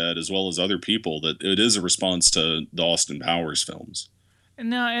has said, as well as other people, that it is a response to the Austin Powers films.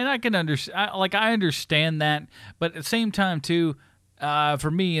 No, and I can understand. I understand that, but at the same time, too, for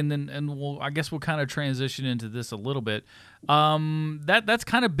me, I guess we'll kind of transition into this a little bit. That's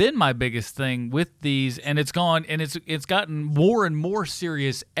kind of been my biggest thing with these, and it's gotten more and more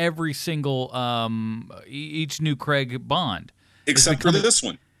serious every single each new Craig Bond, except for this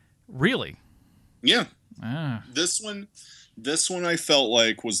one. Really? Yeah. This one I felt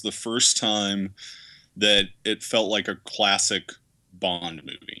like was the first time that it felt like a classic Bond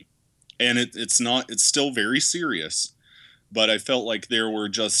movie. And it's still very serious, but I felt like there were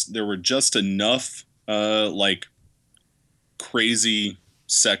just enough like crazy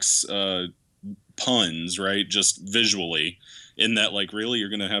sex puns, right? Just visually, in that, like, really, you're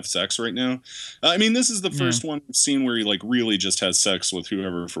gonna have sex right now? I mean, this is the first one I've seen where he like really just has sex with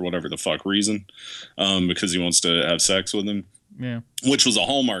whoever for whatever the fuck reason, because he wants to have sex with him. Yeah, which was a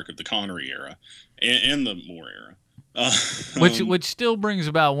hallmark of the Connery era and the Moore era. Which still brings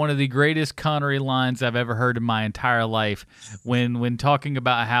about one of the greatest Connery lines I've ever heard in my entire life, when talking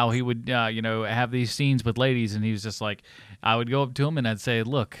about how he would have these scenes with ladies, and he was just like, I would go up to him and I'd say,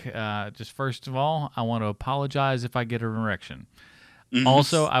 look, just first of all, I want to apologize if I get an erection. Mm-hmm.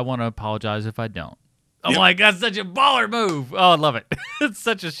 Also, I want to apologize if I don't. I'm like, that's such a baller move. Oh, I love it. It's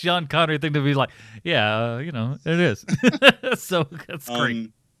such a Sean Connery thing to be like, yeah, it is. So that's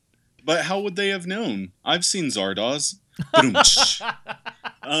great. But how would they have known? I've seen Zardoz.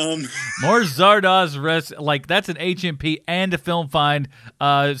 More Zardoz like that's an HMP and a Film Find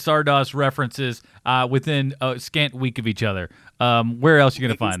Zardoz references within a scant week of each other. Where else are you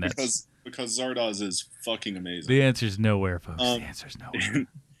going to find that? Because Zardoz is fucking amazing. The answer's nowhere, folks. The answer's nowhere.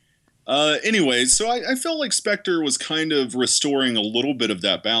 Anyways, so I felt like Spectre was kind of restoring a little bit of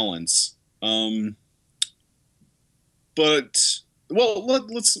that balance. But well,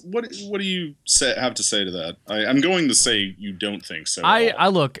 let's. What do you have to say to that? I'm going to say you don't think so. I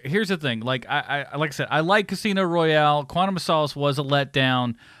look. Here's the thing. Like I said, I like Casino Royale. Quantum of Solace was a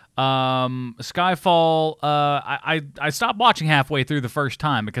letdown. Skyfall. I stopped watching halfway through the first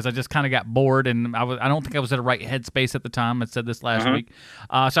time because I just kind of got bored, and I don't think I was at a right headspace at the time. I said this last week.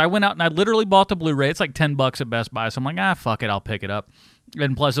 So I went out and I literally bought the Blu-ray. It's like $10 at Best Buy. So I'm like, fuck it, I'll pick it up.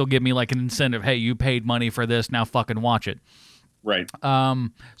 And plus, it'll give me like an incentive. Hey, you paid money for this. Now fucking watch it. Right.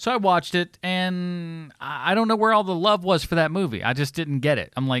 So I watched it, and I don't know where all the love was for that movie. I just didn't get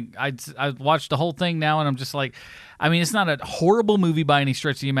it. I'm like, I watched the whole thing now, and I'm just like, I mean, it's not a horrible movie by any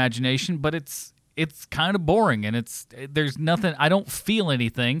stretch of the imagination, but it's kind of boring, and there's nothing. I don't feel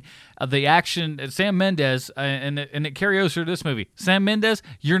anything. The action, Sam Mendes, and it carries through this movie. Sam Mendes,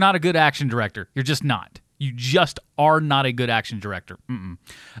 you're not a good action director. You're just not. You just are not a good action director. Mm-mm.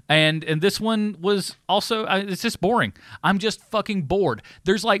 And this one was also, it's just boring. I'm just fucking bored.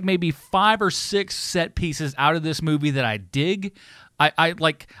 There's like maybe 5 or 6 set pieces out of this movie that I dig. I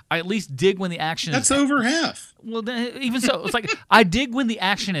at least dig when the action That's over half. Well, even so, it's like I dig when the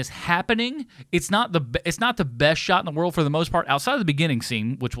action is happening. It's not the best shot in the world for the most part, outside of the beginning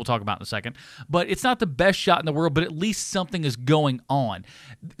scene, which we'll talk about in a second. But it's not the best shot in the world, but at least something is going on.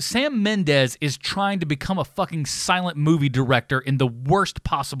 Sam Mendes is trying to become a fucking silent movie director in the worst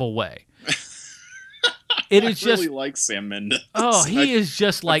possible way. It is I really like Sam Mendes. Oh, he is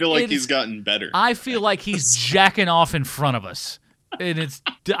just like... I feel like he's gotten better. I feel like he's jacking off in front of us. And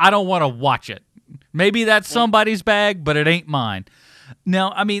I don't want to watch it. Maybe that's somebody's bag, but it ain't mine.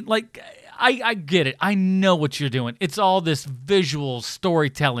 Now, I mean, like, I get it. I know what you're doing. It's all this visual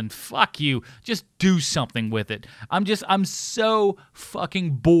storytelling. Fuck you. Just do something with it. I'm so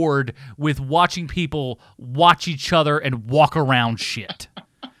fucking bored with watching people watch each other and walk around shit.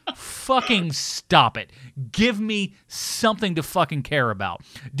 Fucking stop it. Give me something to fucking care about.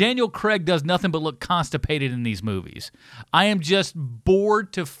 Daniel Craig does nothing but look constipated in these movies. I am just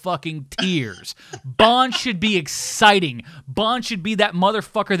bored to fucking tears. Bond should be exciting. Bond should be that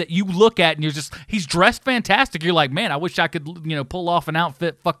motherfucker that you look at and he's dressed fantastic. You're like, man, I wish I could, pull off an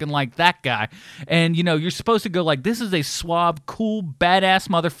outfit fucking like that guy. And, you're supposed to go like, this is a suave, cool, badass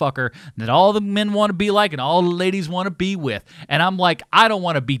motherfucker that all the men want to be like and all the ladies want to be with. And I'm like, I don't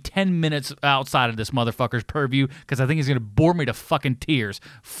want to be 10 minutes outside of this motherfucker's purview because I think he's going to bore me to fucking tears.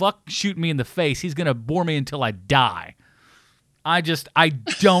 Fuck shooting me in the face. He's going to bore me until I die. I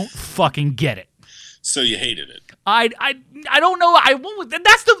don't fucking get it. So you hated it. I don't know.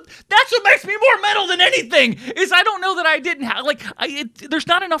 That's what makes me more metal than anything. Is I don't know that I didn't have there's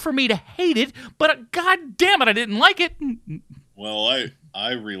not enough for me to hate it, but god damn it, I didn't like it. Well,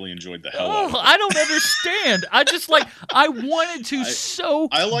 I really enjoyed the hell out of it. I don't understand. I wanted to so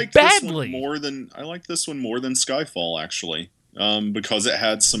badly. I like this one more than Skyfall actually. Because it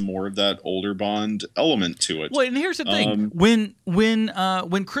had some more of that older Bond element to it. Well, and here's the thing: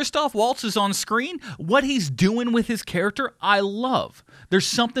 when Christoph Waltz is on screen, what he's doing with his character, I love. There's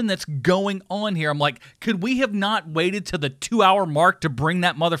something that's going on here. I'm like, could we have not waited to the 2-hour mark to bring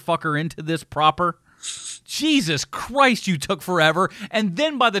that motherfucker into this proper? Jesus Christ, you took forever. And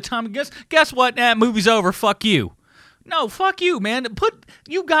then by the time, guess what? Movie's over. Fuck you. No, fuck you, man.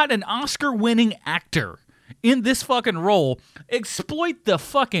 You got an Oscar-winning actor in this fucking role. Exploit the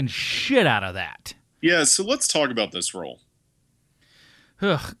fucking shit out of that. Yeah, so let's talk about this role.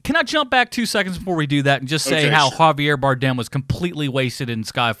 Can I jump back 2 seconds before we do that and just say how Javier Bardem was completely wasted in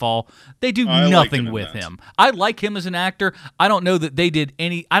Skyfall? They do nothing with him. I like him as an actor. I don't know that they did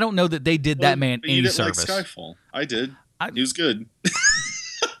that man any service. Like Skyfall. I did. He was good.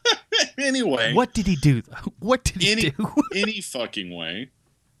 Anyway. What did he do? What did he do? Any fucking way.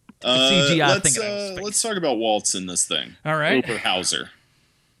 CGI let's talk about Waltz in this thing. All right. Oberhauser.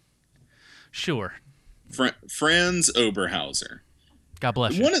 Sure. Franz Oberhauser. God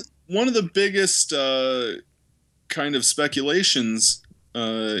bless you. One of the biggest kind of speculations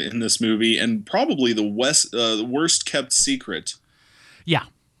in this movie, and probably the worst kept secret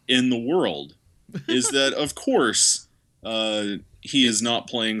in the world, is that, of course, he is not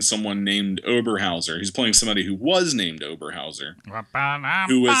playing someone named Oberhauser. He's playing somebody who was named Oberhauser,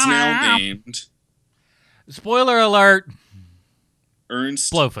 who is now named... Spoiler alert.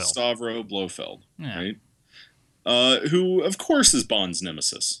 Ernst Blofeld. Stavro Blofeld, right? Who, of course, is Bond's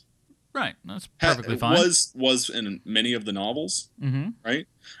nemesis. Right, that's perfectly fine. Was in many of the novels, right?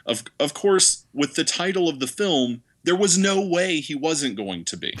 Of course, with the title of the film, there was no way he wasn't going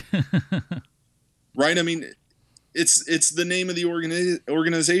to be. Right? I mean, it's the name of the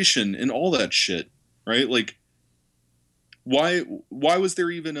organization and all that shit, right? Like, why was there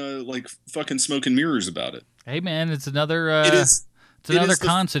even a fucking smoke and mirrors about it? Hey man, it's another it's another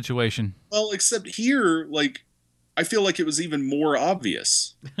con situation. Well, except here, I feel like it was even more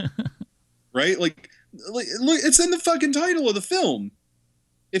obvious. Right? Look, it's in the fucking title of the film.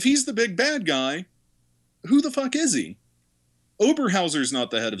 If he's the big bad guy, who the fuck is he? Oberhauser's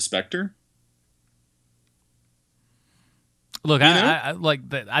not the head of Spectre. Look, I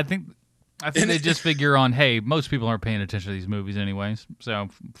think they just figure on, hey, most people aren't paying attention to these movies anyways, so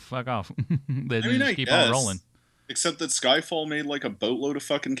fuck off. They just keep on rolling. Except that Skyfall made a boatload of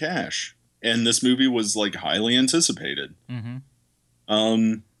fucking cash, and this movie was highly anticipated.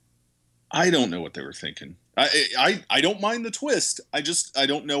 I don't know what they were thinking. I don't mind the twist. I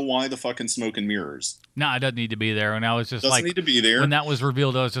don't know why the fucking smoke and mirrors. No, it doesn't need to be there. And I was just doesn't need to be there. When that was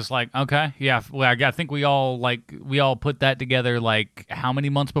revealed, I was just like, okay, yeah. Well, I think we all put that together how many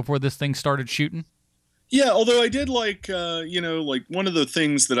months before this thing started shooting? Yeah, although I did one of the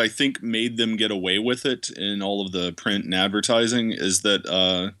things that I think made them get away with it in all of the print and advertising is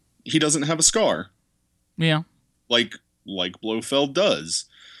that he doesn't have a scar. Yeah. Like Blofeld does.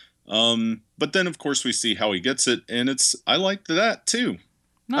 But then of course we see how he gets it, and I liked that too.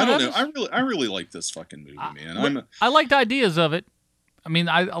 No, I don't know. I really like this fucking movie, man. I liked ideas of it. I mean,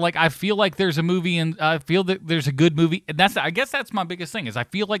 I feel like there's a movie, and I feel that there's a good movie. And I guess that's my biggest thing is I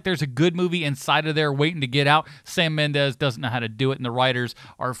feel like there's a good movie inside of there waiting to get out. Sam Mendes doesn't know how to do it, and the writers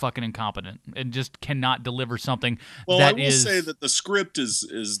are fucking incompetent and just cannot deliver something. Well, I will say that the script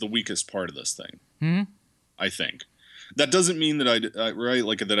is the weakest part of this thing. I think. That doesn't mean that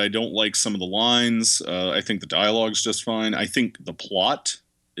that I don't like some of the lines. I think the dialogue's just fine. I think the plot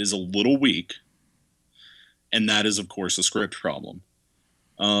is a little weak, and that is, of course, a script problem.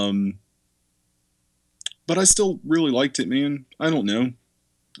 But I still really liked it, man. I don't know.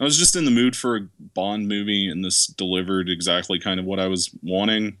 I was just in the mood for a Bond movie, and this delivered exactly kind of what I was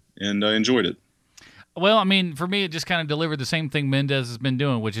wanting. and I enjoyed it. Well, I mean, for me, it just kind of delivered the same thing Mendes has been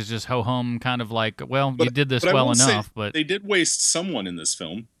doing, which is just ho-hum, kind of like, well, you did this well enough, but... They did waste someone in this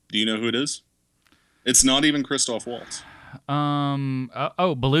film. Do you know who it is? It's not even Christoph Waltz.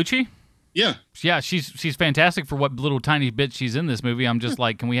 Bellucci? Yeah. Yeah, she's fantastic for what little tiny bit she's in this movie. I'm just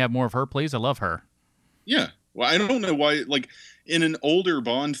like, can we have more of her, please? I love her. Yeah. Well, I don't know why, like, in an older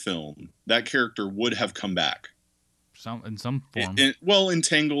Bond film, that character would have come back. In some form.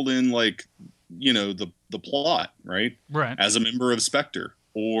 Entangled in, like... the plot, right? Right. As a member of Spectre,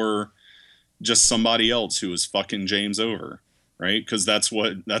 or just somebody else who is fucking James over, right? Because that's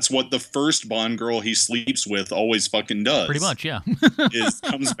what the first Bond girl he sleeps with always fucking does. Pretty much, yeah.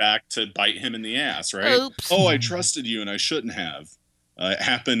 Comes back to bite him in the ass, right? Oops. Oh, I trusted you and I shouldn't have. It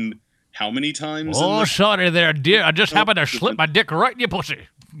happened how many times? Oh, sorry there, dear. I just happened to slip my dick right in your pussy.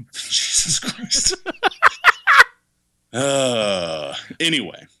 Jesus Christ.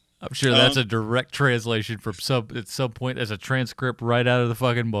 Anyway. I'm sure that's a direct translation from at some point as a transcript right out of the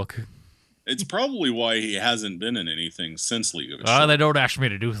fucking book. It's probably why he hasn't been in anything since League of They don't ask me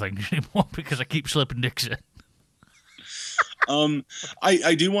to do things anymore because I keep slipping dicks in.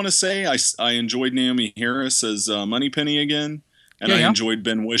 I do want to say I enjoyed Naomi Harris as Moneypenny again, and I enjoyed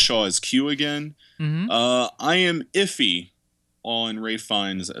Ben Whishaw as Q again. Mm-hmm. I am iffy on Ralph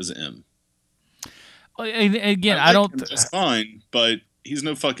Fiennes as M. Again, I don't. Just fine, but he's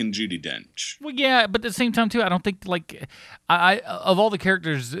no fucking Judi Dench. Well, yeah, but at the same time too, I don't think like I of all the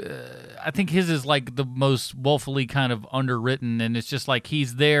characters, I think his is like the most woefully kind of underwritten, and it's just like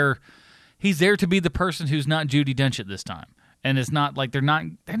he's there to be the person who's not Judi Dench at this time, and it's not like they're not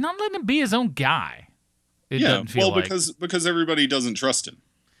letting him be his own guy. Because everybody doesn't trust him.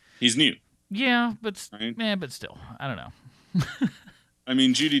 He's new. Yeah, but right? But still, I don't know. I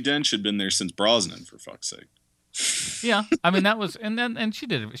mean, Judi Dench had been there since Brosnan, for fuck's sake. Yeah, I mean that was, and she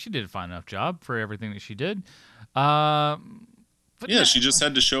did a fine enough job for everything that she did. But she just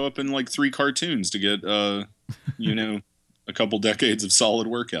had to show up in like 3 cartoons to get a couple decades of solid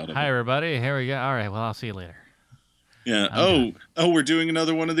work out of it. Hi everybody, here we go. All right, well I'll see you later. Yeah. We're doing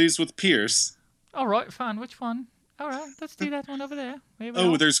another one of these with Pierce. All right, fine. Which one? All right, let's do that one over there.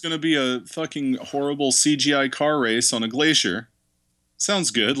 There's going to be a fucking horrible CGI car race on a glacier.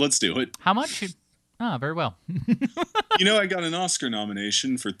 Sounds good. Let's do it. How much? Very well. I got an Oscar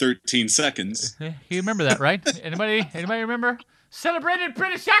nomination for 13 seconds. You remember that, right? Anybody remember? Celebrated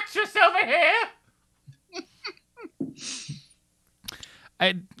British actress over here.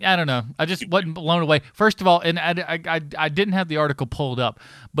 I don't know. I just wasn't blown away. First of all, and I didn't have the article pulled up,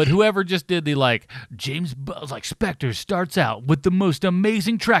 but whoever just did the James Spectre starts out with the most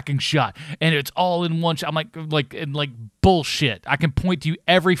amazing tracking shot, and it's all in one shot. I'm like bullshit. I can point to you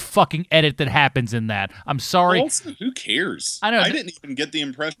every fucking edit that happens in that. I'm sorry. Well, also, who cares? I didn't even get the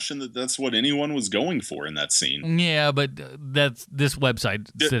impression that that's what anyone was going for in that scene. Yeah, but that's this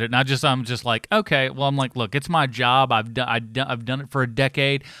website did it. I'm just like, okay. Well, I'm like, look, it's my job. I've done it for a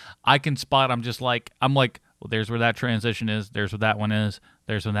decade. I can spot. I'm like, well, there's where that transition is. There's where that one is.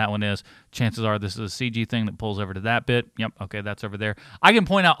 There's where that one is. Chances are this is a CG thing that pulls over to that bit. Yep, okay, that's over there. I can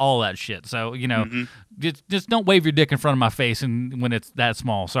point out all that shit. So, just don't wave your dick in front of my face when it's that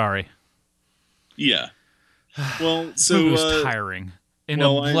small. Sorry. Yeah. Well, so... it was tiring. It's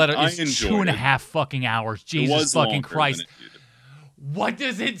 2.5 fucking hours. Jesus fucking Christ. What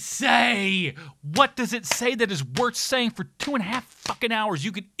does it say? What does it say that is worth saying for 2.5 fucking hours?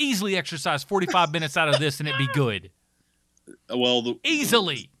 You could easily exercise 45 minutes out of this and it'd be good. Well,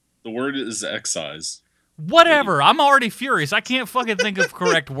 easily. The word is excise. Whatever. I'm already furious. I can't fucking think of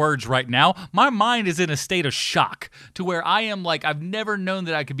correct words right now. My mind is in a state of shock to where I am like, I've never known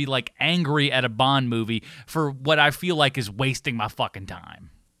that I could be like angry at a Bond movie for what I feel like is wasting my fucking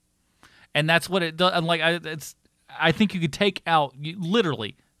time. And that's what it does. I think you could take out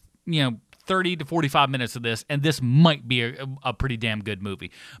literally, 30 to 45 minutes of this, and this might be a pretty damn good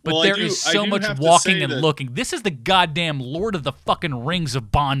movie. But there is so much walking and looking. This is the goddamn Lord of the fucking Rings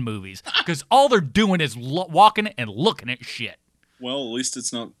of Bond movies, because all they're doing is walking and looking at shit. Well, at least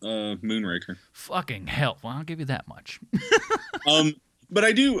it's not Moonraker. Fucking hell. Well, I'll give you that much. But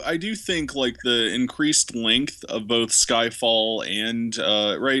I do think like the increased length of both Skyfall and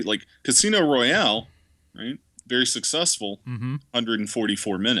Casino Royale, right? Very successful,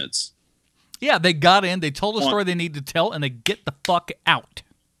 144 minutes. Yeah, they got in, they told the story they need to tell, and they get the fuck out.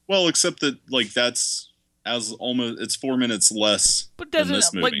 Well, except that that's it's 4 minutes less than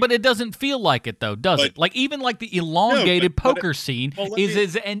this movie. But it doesn't feel like it though, does it? Like even like the elongated poker scene is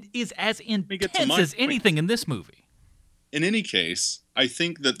as intense as anything in this movie. In any case, I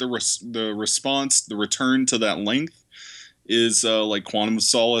think that the response, the return to that length, is like Quantum of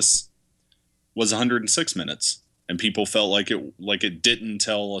Solace was 106 minutes, and people felt like it didn't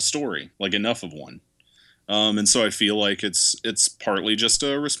tell a story, like enough of one. And so I feel like it's partly just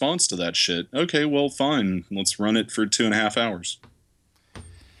a response to that shit. Okay, well, fine, let's run it for 2.5 hours.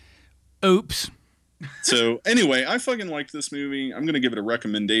 Oops. So anyway, I fucking liked this movie. I'm gonna give it a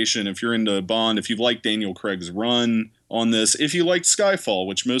recommendation. If you're into Bond, if you like Daniel Craig's run on this, if you liked Skyfall,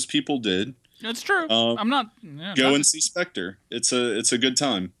 which most people did, that's true. I'm not. Yeah, go and see Spectre. It's a good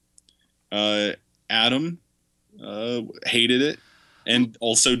time. Adam hated it and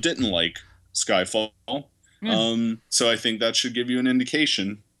also didn't like Skyfall. So I think that should give you an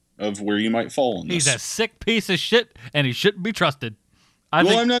indication of where you might fall on this. He's a sick piece of shit, and he shouldn't be trusted.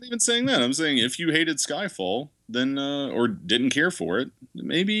 I'm not even saying that. I'm saying if you hated Skyfall, then or didn't care for it,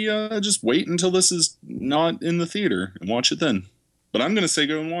 maybe just wait until this is not in the theater and watch it then. But I'm going to say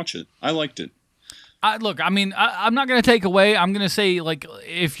go and watch it. I liked it. Look, I mean, I'm not going to take away. I'm going to say, like,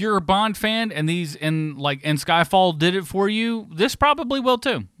 if you're a Bond fan and Skyfall did it for you, this probably will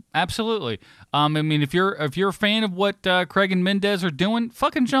too. Absolutely. I mean, if you're a fan of what Craig and Mendes are doing,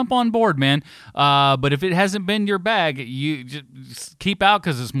 fucking jump on board, man. But if it hasn't been your bag, you just keep out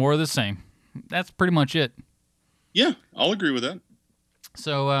because it's more of the same. That's pretty much it. Yeah, I'll agree with that.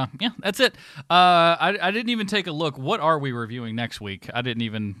 So, yeah, that's it. I didn't even take a look. What are we reviewing next week? I didn't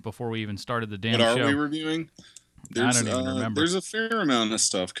even, before we even started the damn show. What are we reviewing? I don't even remember. There's a fair amount of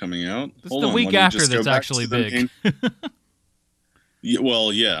stuff coming out. This is the week after that's actually big. Yeah,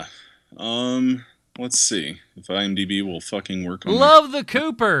 well, yeah. Let's see if IMDb will fucking work on Love the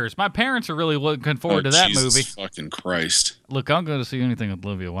Coopers. My parents are really looking forward to that Jesus movie. Fucking Christ. Look, I'll go to see anything with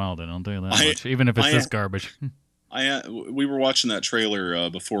Olivia Wilde, I'll tell you that much, even if it's this garbage. We were watching that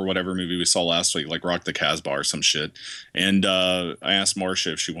trailer before whatever movie we saw last week, like Rock the Casbah or some shit. And I asked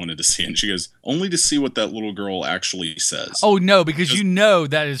Marcia if she wanted to see it, and she goes, only to see what that little girl actually says. Oh, no, because you know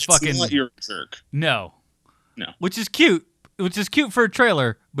that is fucking... You're a jerk. No. Which is cute. Which is cute for a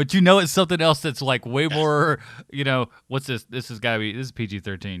trailer, but you know it's something else that's like way more, what's this? This has got to be, this is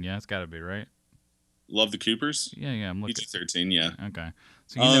PG-13, yeah? It's got to be, right? Love the Coopers? Yeah, I'm looking. PG-13, yeah. Okay.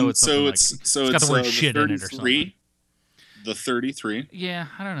 So you know it's something it's got the word shit in it or something. The 33. Yeah,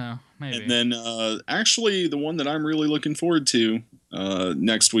 I don't know. Maybe. And then actually the one that I'm really looking forward to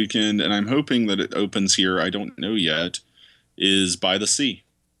next weekend, and I'm hoping that it opens here, I don't know yet, is By the Sea.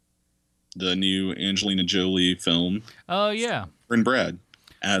 The new Angelina Jolie film. Oh, yeah. And Brad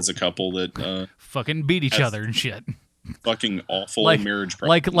as a couple that... fucking beat each other and shit. Fucking awful marriage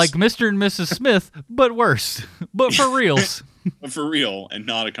problems. Like Mr. and Mrs. Smith, but worse. But for reals. But for real, and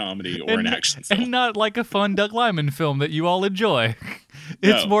not a comedy or an action film. And not like a fun Doug Liman film that you all enjoy.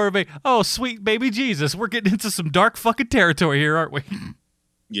 It's more of a, oh, sweet baby Jesus, we're getting into some dark fucking territory here, aren't we?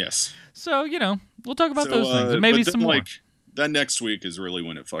 Yes. So, we'll talk about those things. And maybe some more. That next week is really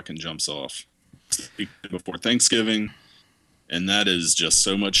when it fucking jumps off. Before Thanksgiving, and that is just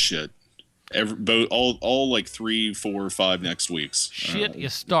so much shit. All like 3, 4, 5 next weeks. Shit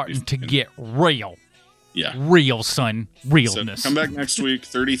is starting to get real. Yeah. Real, son. Realness. So come back next week,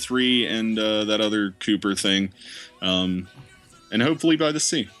 33 and that other Cooper thing. And hopefully By the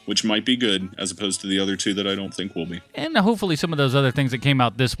Sea, which might be good, as opposed to the other two that I don't think will be. And hopefully some of those other things that came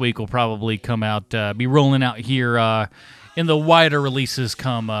out this week will probably come out, be rolling out here in the wider releases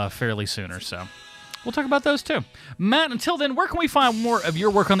come fairly sooner. So we'll talk about those too. Matt, until then, where can we find more of your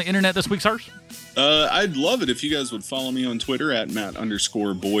work on the internet this week, sirs? I'd love it if you guys would follow me on Twitter at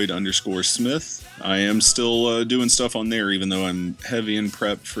Matt_Boyd_Smith. I am still doing stuff on there, even though I'm heavy in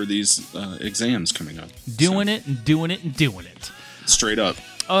prep for these exams coming up. Doing it and doing it and doing it. Straight up.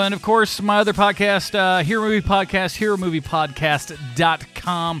 And of course, my other podcast, Hero Movie Podcast,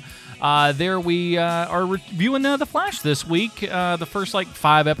 HeroMoviePodcast.com. There we are reviewing The Flash this week, the first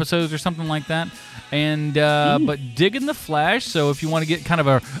 5 episodes or something like that. And but digging The Flash, so if you want to get kind of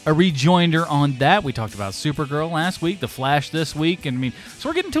a rejoinder on that, we talked about Supergirl last week, The Flash this week, and so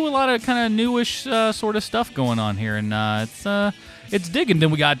we're getting to a lot of kind of newish sort of stuff going on here, and it's digging. Then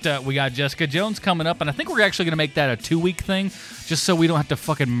we got Jessica Jones coming up, and I think we're actually going to make that a 2-week thing, just so we don't have to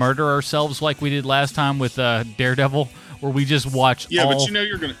fucking murder ourselves like we did last time with Daredevil, where we just watch. Yeah, but you know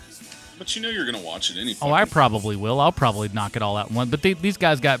you're gonna watch it anyway. Oh, I probably will. I'll probably knock it all out in one. But these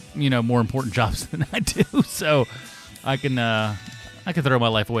guys got more important jobs than I do, so I can throw my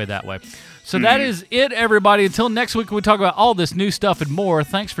life away that way. So that is it, everybody. Until next week, when we talk about all this new stuff and more.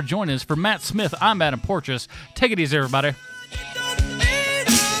 Thanks for joining us. For Matt Smith, I'm Adam Porteous. Take it easy, everybody.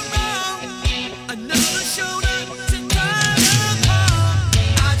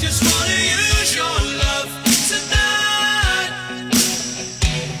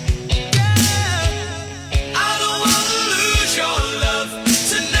 I don't wanna lose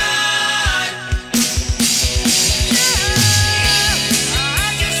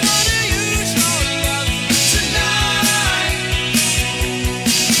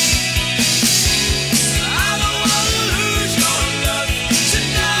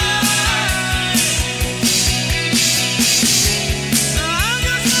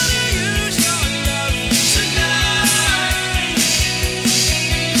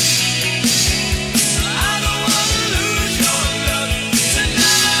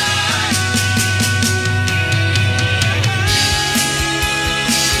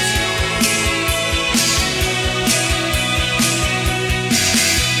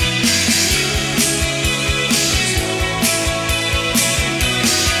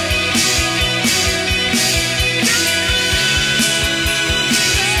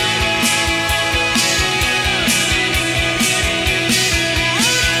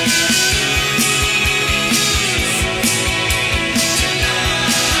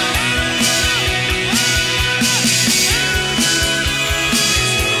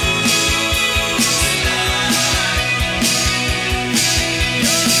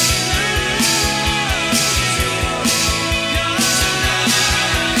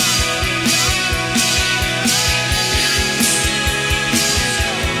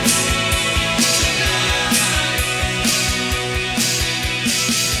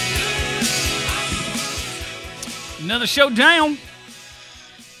another show down.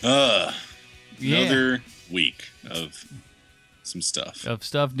 Another week of some stuff. Of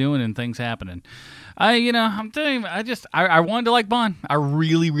stuff doing and things happening. I'm telling you, I wanted to like Bond. I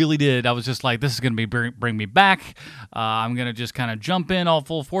really, really did. I was just like, this is going to bring me back. I'm going to just kind of jump in all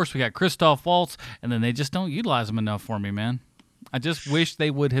full force. We got Christoph Waltz, and then they just don't utilize him enough for me, man. I just wish they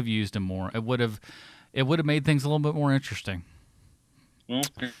would have used him more. It would have made things a little bit more interesting. Well,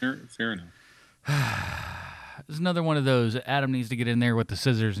 fair enough. There's another one of those. Adam needs to get in there with the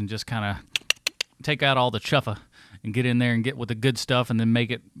scissors and just kind of take out all the chuffa and get in there and get with the good stuff and then make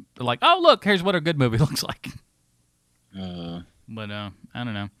it like, oh, look, here's what a good movie looks like. But I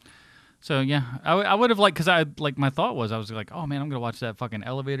don't know. So, yeah, I would have liked, because my thought was, I was like, oh, man, I'm going to watch that fucking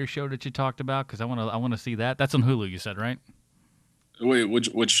elevator show that you talked about because I want to see that. That's on Hulu, you said, right? Wait,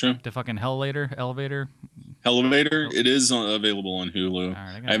 which show? The fucking Elevator? Elevator? It is available on Hulu. All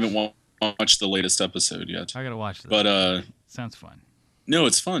right, I haven't watched the latest episode yet. I got to watch that. But, sounds fun. No,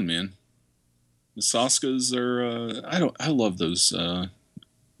 it's fun, man. The Saskas are, I love those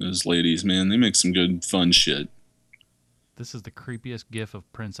ladies, man. They make some good, fun shit. This is the creepiest gif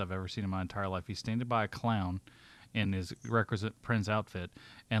of Prince I've ever seen in my entire life. He's standing by a clown in his requisite Prince outfit,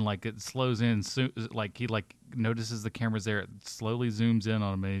 and like it slows in, like he like notices the camera's there, it slowly zooms in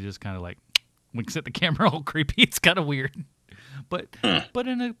on him, and he just kind of like winks at the camera, all creepy. It's kind of weird, but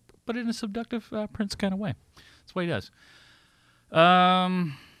in a seductive Prince kind of way. That's what he does.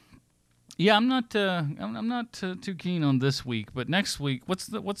 Yeah, I'm not too keen on this week, but next week, what's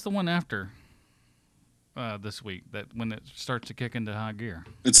the one after this week, that when it starts to kick into high gear?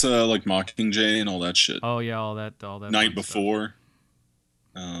 It's like Mockingjay and all that shit. Oh yeah, all that. Night Before,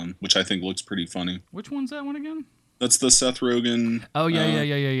 which I think looks pretty funny. Which one's that one again? That's the Seth Rogen. Oh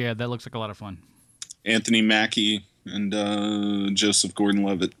yeah. That looks like a lot of fun. Anthony Mackie and Joseph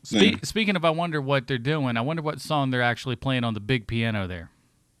Gordon-Levitt. Speaking of, I wonder what they're doing. I wonder what song they're actually playing on the big piano there.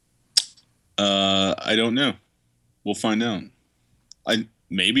 I don't know. We'll find out.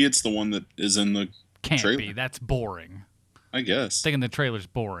 Maybe it's the one that is in the trailer. Be. That's boring. I guess. Thinking the trailer's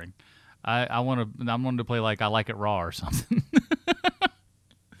boring. I wanted to play like I Like It Raw or something.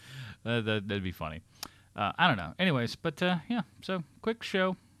 That'd be funny. I don't know. Anyways, but yeah. So quick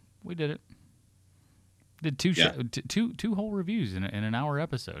show. We did it. Did two whole reviews in an hour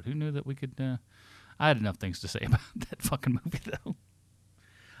episode. Who knew that we could? I had enough things to say about that fucking movie though.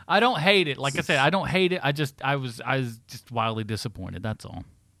 I don't hate it. Like I said, I don't hate it. I was just wildly disappointed. That's all.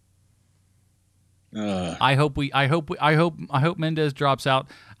 I hope Mendes drops out.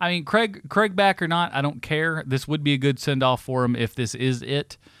 I mean, Craig back or not, I don't care. This would be a good send off for him if this is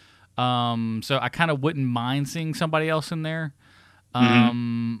it. So I kind of wouldn't mind seeing somebody else in there.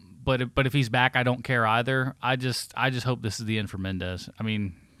 But if he's back, I don't care either. I just hope this is the end for Mendes. I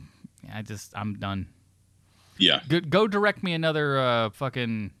mean, I'm done. Yeah. Go direct me another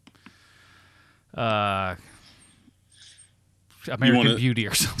fucking American Beauty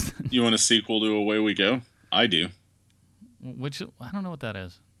or something. You want a sequel to Away We Go? I do. Which, I don't know what that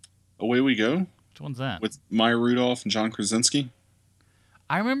is. Away We Go? Which one's that? With Maya Rudolph and John Krasinski?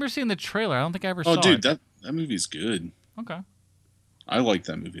 I remember seeing the trailer. I don't think I ever saw it. Oh, dude, that movie's good. Okay. I like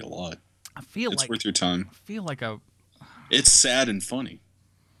that movie a lot. It's worth your time. I feel like it's sad and funny.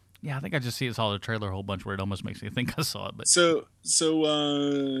 Yeah, I think I just saw the trailer a whole bunch where it almost makes me think I saw it. But So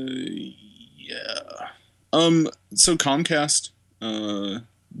Comcast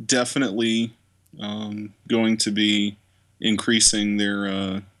definitely going to be increasing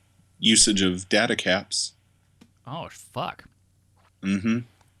their usage of data caps. Oh, fuck. Mm-hmm.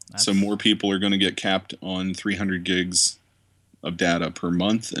 So more people are going to get capped on 300 gigs of data per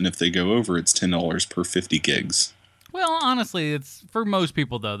month, and if they go over, it's $10 per 50 gigs. Well, honestly, it's for most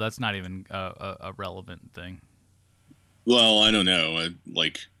people though. That's not even a relevant thing. Well, I don't know.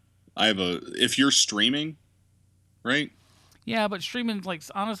 If you're streaming, right? Yeah, but streaming,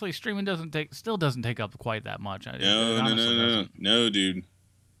 honestly, streaming still doesn't take up quite that much. No, dude.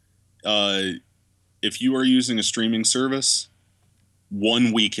 If you are using a streaming service,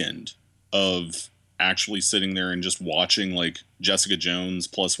 one weekend of actually sitting there and just watching like Jessica Jones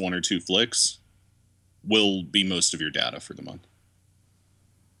plus one or two flicks will be most of your data for the month.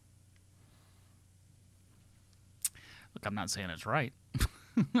 Look, I'm not saying it's right.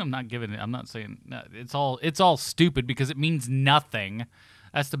 I'm not saying it's all stupid because it means nothing.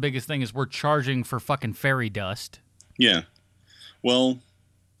 That's the biggest thing is we're charging for fucking fairy dust. Yeah. Well,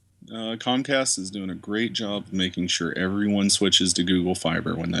 Comcast is doing a great job of making sure everyone switches to Google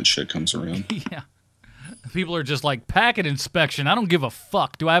Fiber when that shit comes around. Yeah. People are just like, packet inspection. I don't give a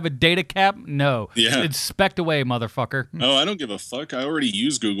fuck. Do I have a data cap? No. Yeah. Inspect away, motherfucker. Oh, I don't give a fuck. I already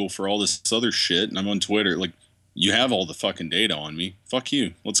use Google for all this other shit, and I'm on Twitter. Like, You have all the fucking data on me. Fuck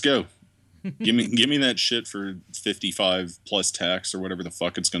you. Let's go. give me that shit for 55 plus tax or whatever the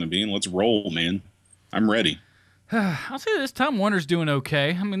fuck it's going to be, and let's roll, man. I'm ready. I'll say this, Time Warner's doing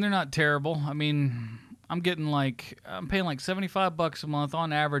okay. I mean, they're not terrible. I mean, I'm paying like $75 a month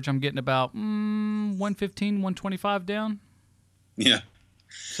on average. I'm getting about 115, 125 down. Yeah.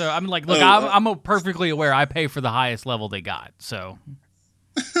 So I'm like, look, I'm perfectly aware I pay for the highest level they got. So,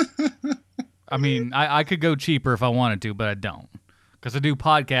 I mean, I could go cheaper if I wanted to, but I don't, because I do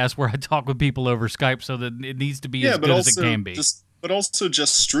podcasts where I talk with people over Skype, so that it needs to be as good as it can be. But also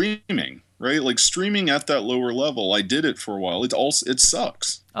just streaming, right? Like streaming at that lower level. I did it for a while. It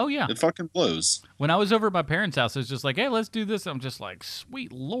sucks. Oh yeah, it fucking blows. When I was over at my parents' house, it was just like, hey, let's do this. I'm just like,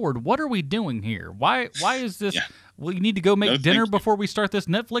 sweet Lord, what are we doing here? Why is this? Yeah. We need to go make dinner before we start this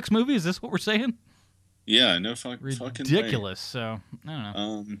Netflix movie. Is this what we're saying? Yeah, no fucking ridiculous. So I don't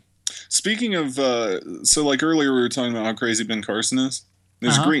know. Speaking of, so like earlier we were talking about how crazy Ben Carson is.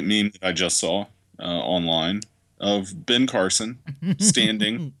 There's a great meme that I just saw online of Ben Carson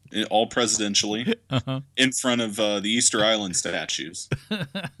standing all presidentially in front of the Easter Island statues.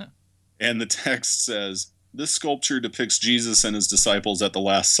 And the text says, "This sculpture depicts Jesus and his disciples at the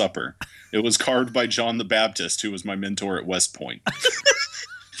Last Supper. It was carved by John the Baptist, who was my mentor at West Point."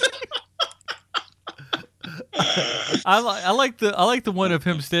 I like the one of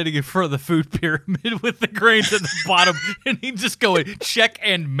him standing in front of the food pyramid with the grains at the bottom, and he just going, check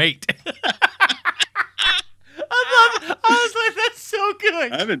and mate. I was like, that's so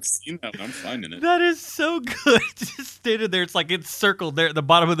good. I haven't seen that one. I'm finding it. That is so good. Just standing there, it's like it's circled there at the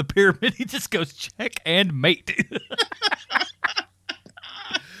bottom of the pyramid. He just goes, check and mate.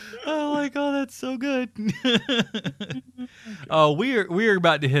 Oh my god, that's so good. Oh, we are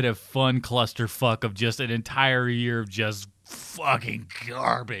about to hit a fun clusterfuck of just an entire year of just fucking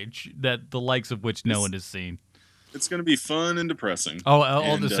garbage that the likes of which no one has seen. It's going to be fun and depressing. Oh,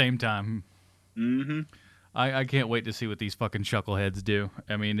 all at the same time. Mm-hmm. I can't wait to see what these fucking chuckleheads do.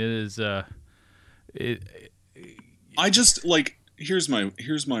 I mean, it is I just like here's my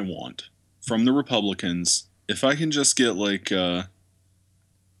want from the Republicans. If I can just get like don't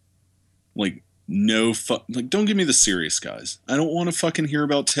give me the serious guys. I don't want to fucking hear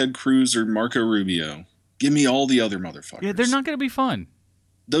about Ted Cruz or Marco Rubio. Give me all the other motherfuckers. Yeah, they're not going to be fun.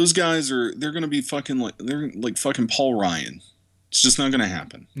 Those guys they're going to be fucking they're like fucking Paul Ryan. It's just not going to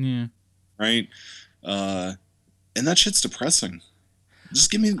happen. Yeah. Right? And that shit's depressing.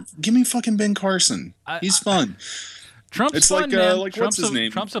 Just give me fucking Ben Carson. He's fun. Trump's it's fun, like man. like Trump's what's his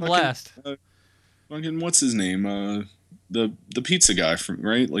name? Trump's a blast. Fucking what's his name? The pizza guy from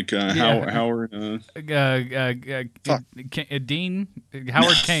right? Like Howard Dean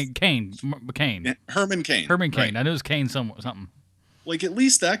Howard Kane. Herman Cain. Herman Cain. Right. I knew it was Kane something. Like at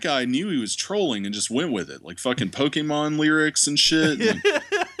least that guy knew he was trolling and just went with it. Like fucking Pokemon lyrics and shit. And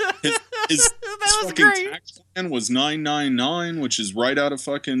his fucking great. tax plan was 999, which is right out of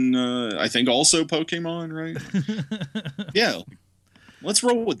fucking I think also Pokemon, right? Yeah. Let's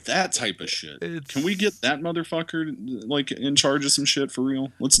roll with that type of shit. Can we get that motherfucker like in charge of some shit for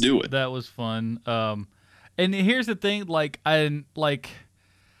real? Let's do it. That was fun. And here's the thing,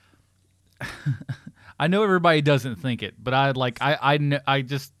 I know everybody doesn't think it, but I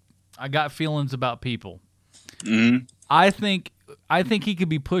got feelings about people. Mm-hmm. I think he could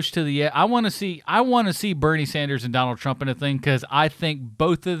be pushed to the edge. I want to see Bernie Sanders and Donald Trump in a thing, because I think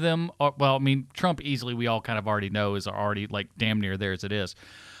both of them are, well, I mean, Trump easily, we all kind of already know, is already like damn near there as it is.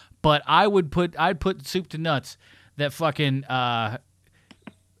 But I'd put soup to nuts that fucking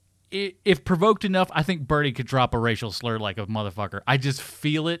if provoked enough, I think Bernie could drop a racial slur like a motherfucker. I just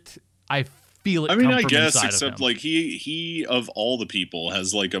feel it. I mean, I guess, except like he of all the people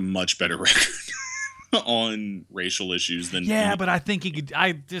has like a much better record on racial issues than me. But I think he could.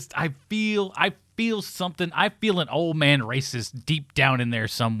 I feel something. I feel an old man racist deep down in there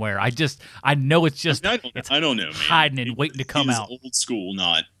somewhere. I know it's just. I don't know, man. Hiding and waiting to come out. Old school,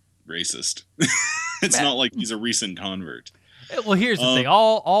 not racist. It's not like he's a recent convert. Well, here's the thing.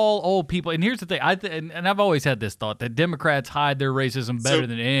 All old people, and here's the thing. And I've always had this thought that Democrats hide their racism better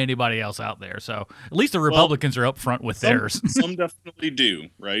than anybody else out there. So at least the Republicans are up front with theirs. Some definitely do,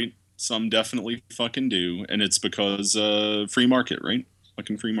 right? Some definitely fucking do, and it's because free market, right?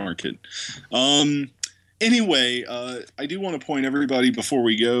 Fucking free market. Anyway, I do want to point everybody before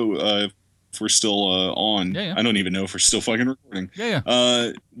we go, if we're still on. Yeah. I don't even know if we're still fucking recording. Yeah.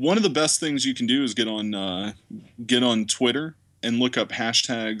 One of the best things you can do is get on Twitter and look up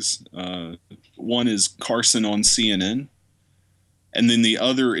hashtags. One is Carson on CNN, and then the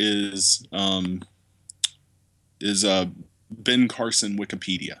other is Ben Carson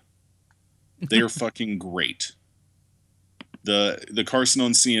Wikipedia. They are fucking great. the Carson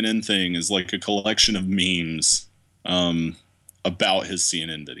on CNN thing is like a collection of memes about his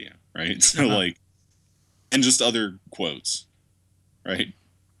CNN video, right? So like, and just other quotes, right?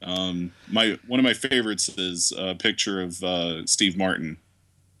 One of my favorites is a picture of Steve Martin,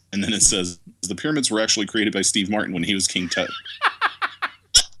 and then it says the pyramids were actually created by Steve Martin when he was King Tut.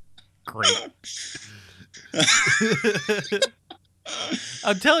 Great.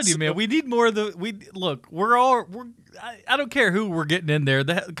 I'm telling you, man, we need more of the. I don't care who we're getting in there.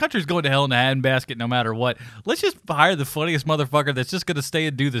 The country's going to hell in a handbasket no matter what. Let's just hire the funniest motherfucker that's just going to stay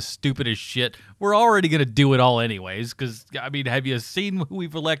and do the stupidest shit. We're already going to do it all anyways. Because I mean, have you seen who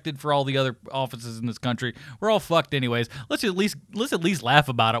we've elected for all the other offices in this country? We're all fucked anyways. Let's at least laugh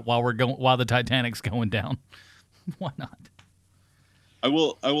about it while the Titanic's going down. Why not? I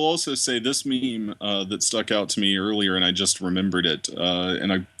will also say this meme that stuck out to me earlier, and I just remembered it,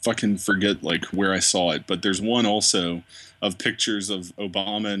 and I fucking forget like where I saw it, but there's one also of pictures of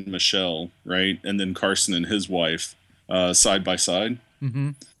Obama and Michelle, right, and then Carson and his wife side by side,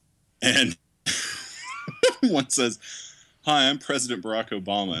 and one says, "Hi, I'm President Barack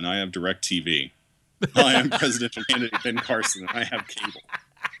Obama, and I have DirecTV. Hi, I'm presidential candidate Ben Carson, and I have cable."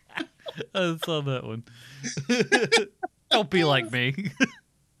 I saw that one. Don't be like me.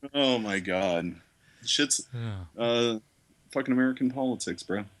 Oh my god, shit's fucking American politics,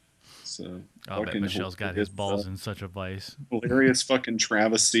 bro. So I bet Michelle's got his balls in such a vice. Hilarious fucking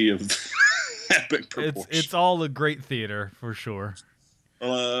travesty of epic proportion. It's all a great theater for sure.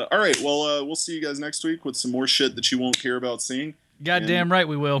 All right, well, we'll see you guys next week with some more shit that you won't care about seeing. Goddamn right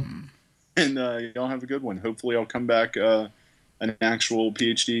we will. And y'all have a good one. Hopefully, I'll come back an actual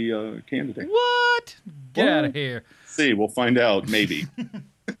PhD candidate. What? Get out of here. See, we'll find out. Maybe.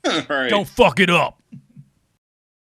 All right. Don't fuck it up.